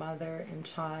mermaid, mother, and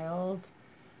child,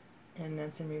 and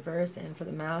that's in reverse. And for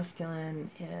the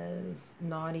masculine is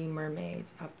naughty mermaid,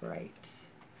 upright.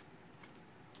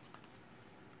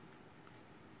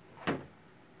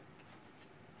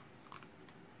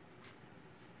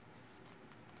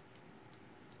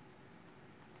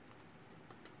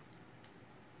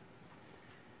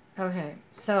 Okay,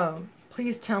 so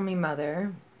please tell me,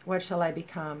 mother, what shall I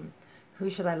become? Who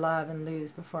should I love and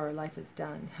lose before life is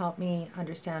done? Help me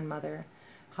understand, Mother,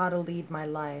 how to lead my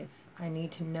life. I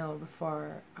need to know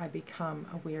before I become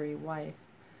a weary wife.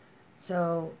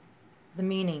 So the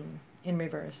meaning in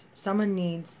reverse. Someone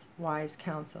needs wise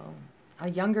counsel.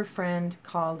 A younger friend,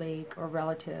 colleague, or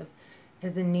relative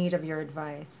is in need of your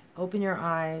advice. Open your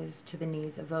eyes to the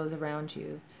needs of those around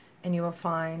you, and you will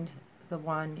find the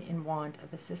one in want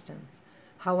of assistance.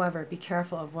 However, be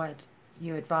careful of what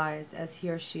you advise, as he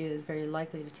or she is very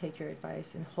likely to take your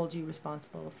advice and hold you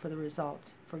responsible for the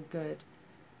result, for good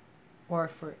or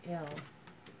for ill.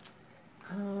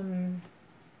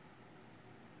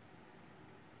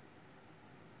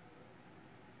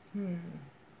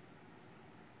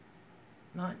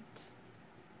 Not,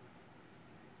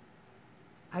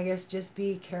 I guess, just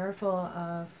be careful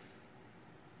of,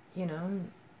 you know,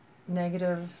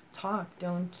 negative talk.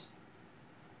 Don't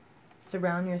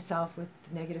surround yourself with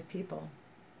negative people.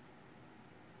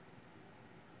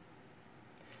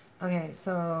 Okay,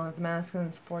 so the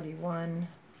masculine's 41.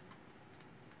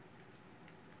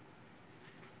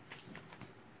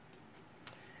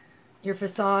 Your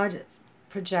facade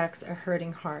projects a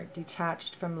hurting heart,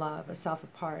 detached from love, a self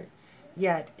apart.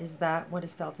 Yet, is that what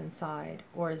is felt inside?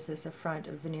 Or is this a front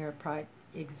of veneer of pride?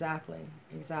 Exactly,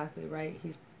 right?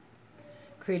 He's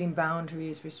creating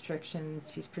boundaries,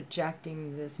 restrictions. He's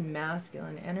projecting this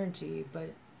masculine energy,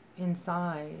 but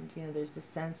inside, you know, there's this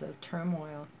sense of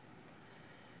turmoil.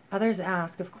 Others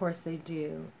ask, of course they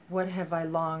do, what have I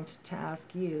longed to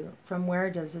ask you? From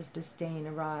where does this disdain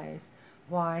arise?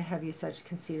 Why have you such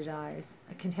conceited eyes?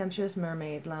 A contemptuous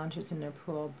mermaid lounges in her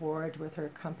pool, bored with her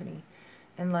company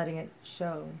and letting it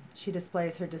show. She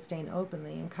displays her disdain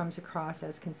openly and comes across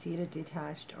as conceited,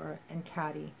 detached, and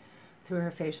catty through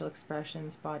her facial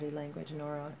expressions, body language, and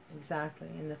aura. Exactly.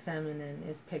 And the feminine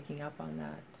is picking up on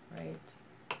that, right?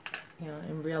 You know,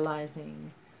 and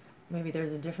realizing maybe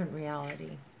there's a different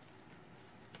reality.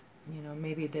 You know,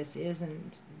 maybe this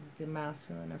isn't the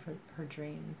masculine of her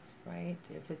dreams, right?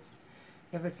 If it's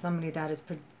somebody that is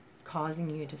causing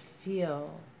you to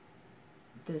feel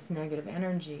this negative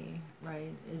energy,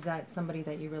 right? Is that somebody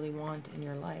that you really want in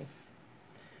your life?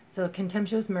 So,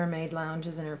 contemptuous mermaid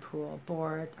lounges in her pool,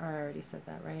 bored. I already said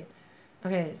that, right?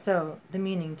 Okay, so the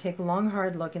meaning: take a long,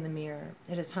 hard look in the mirror.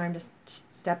 It is time to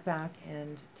step back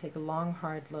and take a long,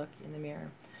 hard look in the mirror,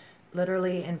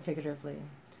 literally and figuratively.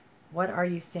 What are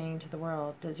you saying to the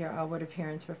world? Does your outward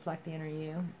appearance reflect the inner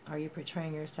you? Are you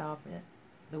portraying yourself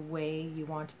the way you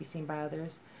want to be seen by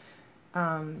others?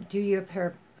 Do you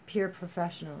appear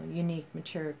professional, unique,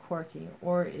 mature, quirky,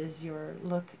 or is your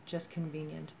look just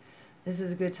convenient? This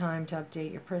is a good time to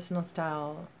update your personal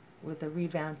style with a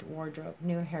revamped wardrobe,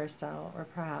 new hairstyle, or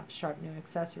perhaps sharp new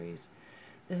accessories.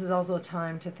 This is also a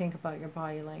time to think about your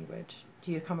body language.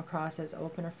 Do you come across as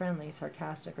open or friendly,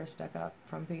 sarcastic or stuck up,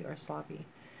 frumpy or sloppy?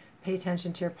 Pay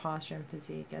attention to your posture and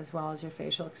physique, as well as your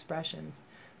facial expressions.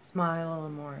 Smile a little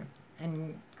more,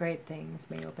 and great things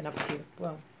may open up to you.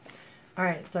 Whoa. All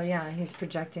right, so yeah, he's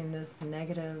projecting this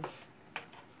negative,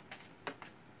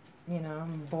 you know,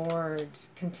 bored,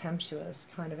 contemptuous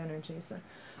kind of energy. So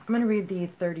I'm going to read the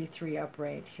 33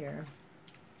 upright here.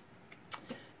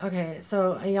 Okay,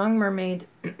 so a young mermaid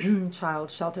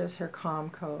child shelters in a calm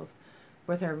cove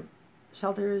with her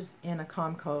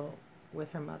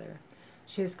mother.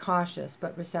 She is cautious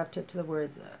but receptive to the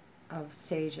words of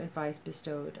sage advice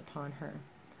bestowed upon her.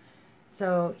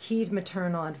 So heed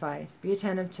maternal advice. Be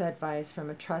attentive to advice from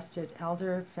a trusted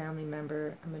elder, family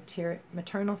member. A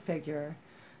maternal figure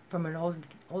from an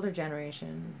older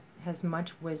generation has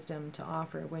much wisdom to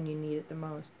offer when you need it the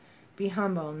most. Be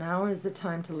humble. Now is the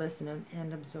time to listen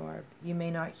and absorb. You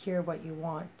may not hear what you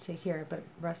want to hear, but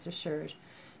rest assured,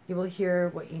 you will hear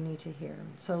what you need to hear.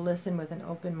 So listen with an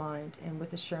open mind and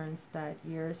with assurance that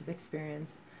years of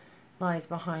experience lies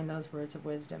behind those words of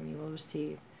wisdom you will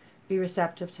receive. Be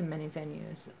receptive to many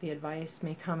venues. The advice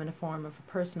may come in the form of a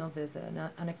personal visit, an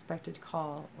unexpected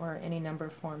call, or any number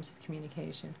of forms of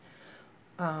communication.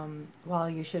 While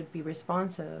you should be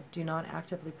responsive, do not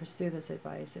actively pursue this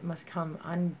advice. It must come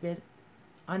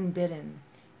unbidden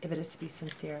if it is to be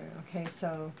sincere. Okay,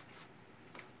 so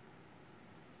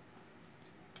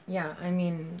yeah, I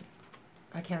mean,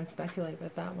 I can't speculate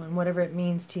with that one. Whatever it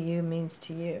means to you,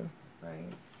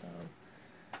 right? So,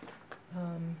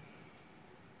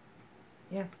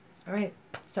 yeah. All right.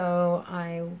 So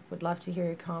I would love to hear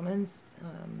your comments.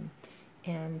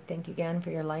 And thank you again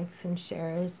for your likes and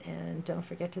shares. And don't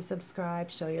forget to subscribe.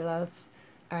 Show your love.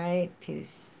 All right.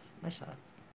 Peace. Much love.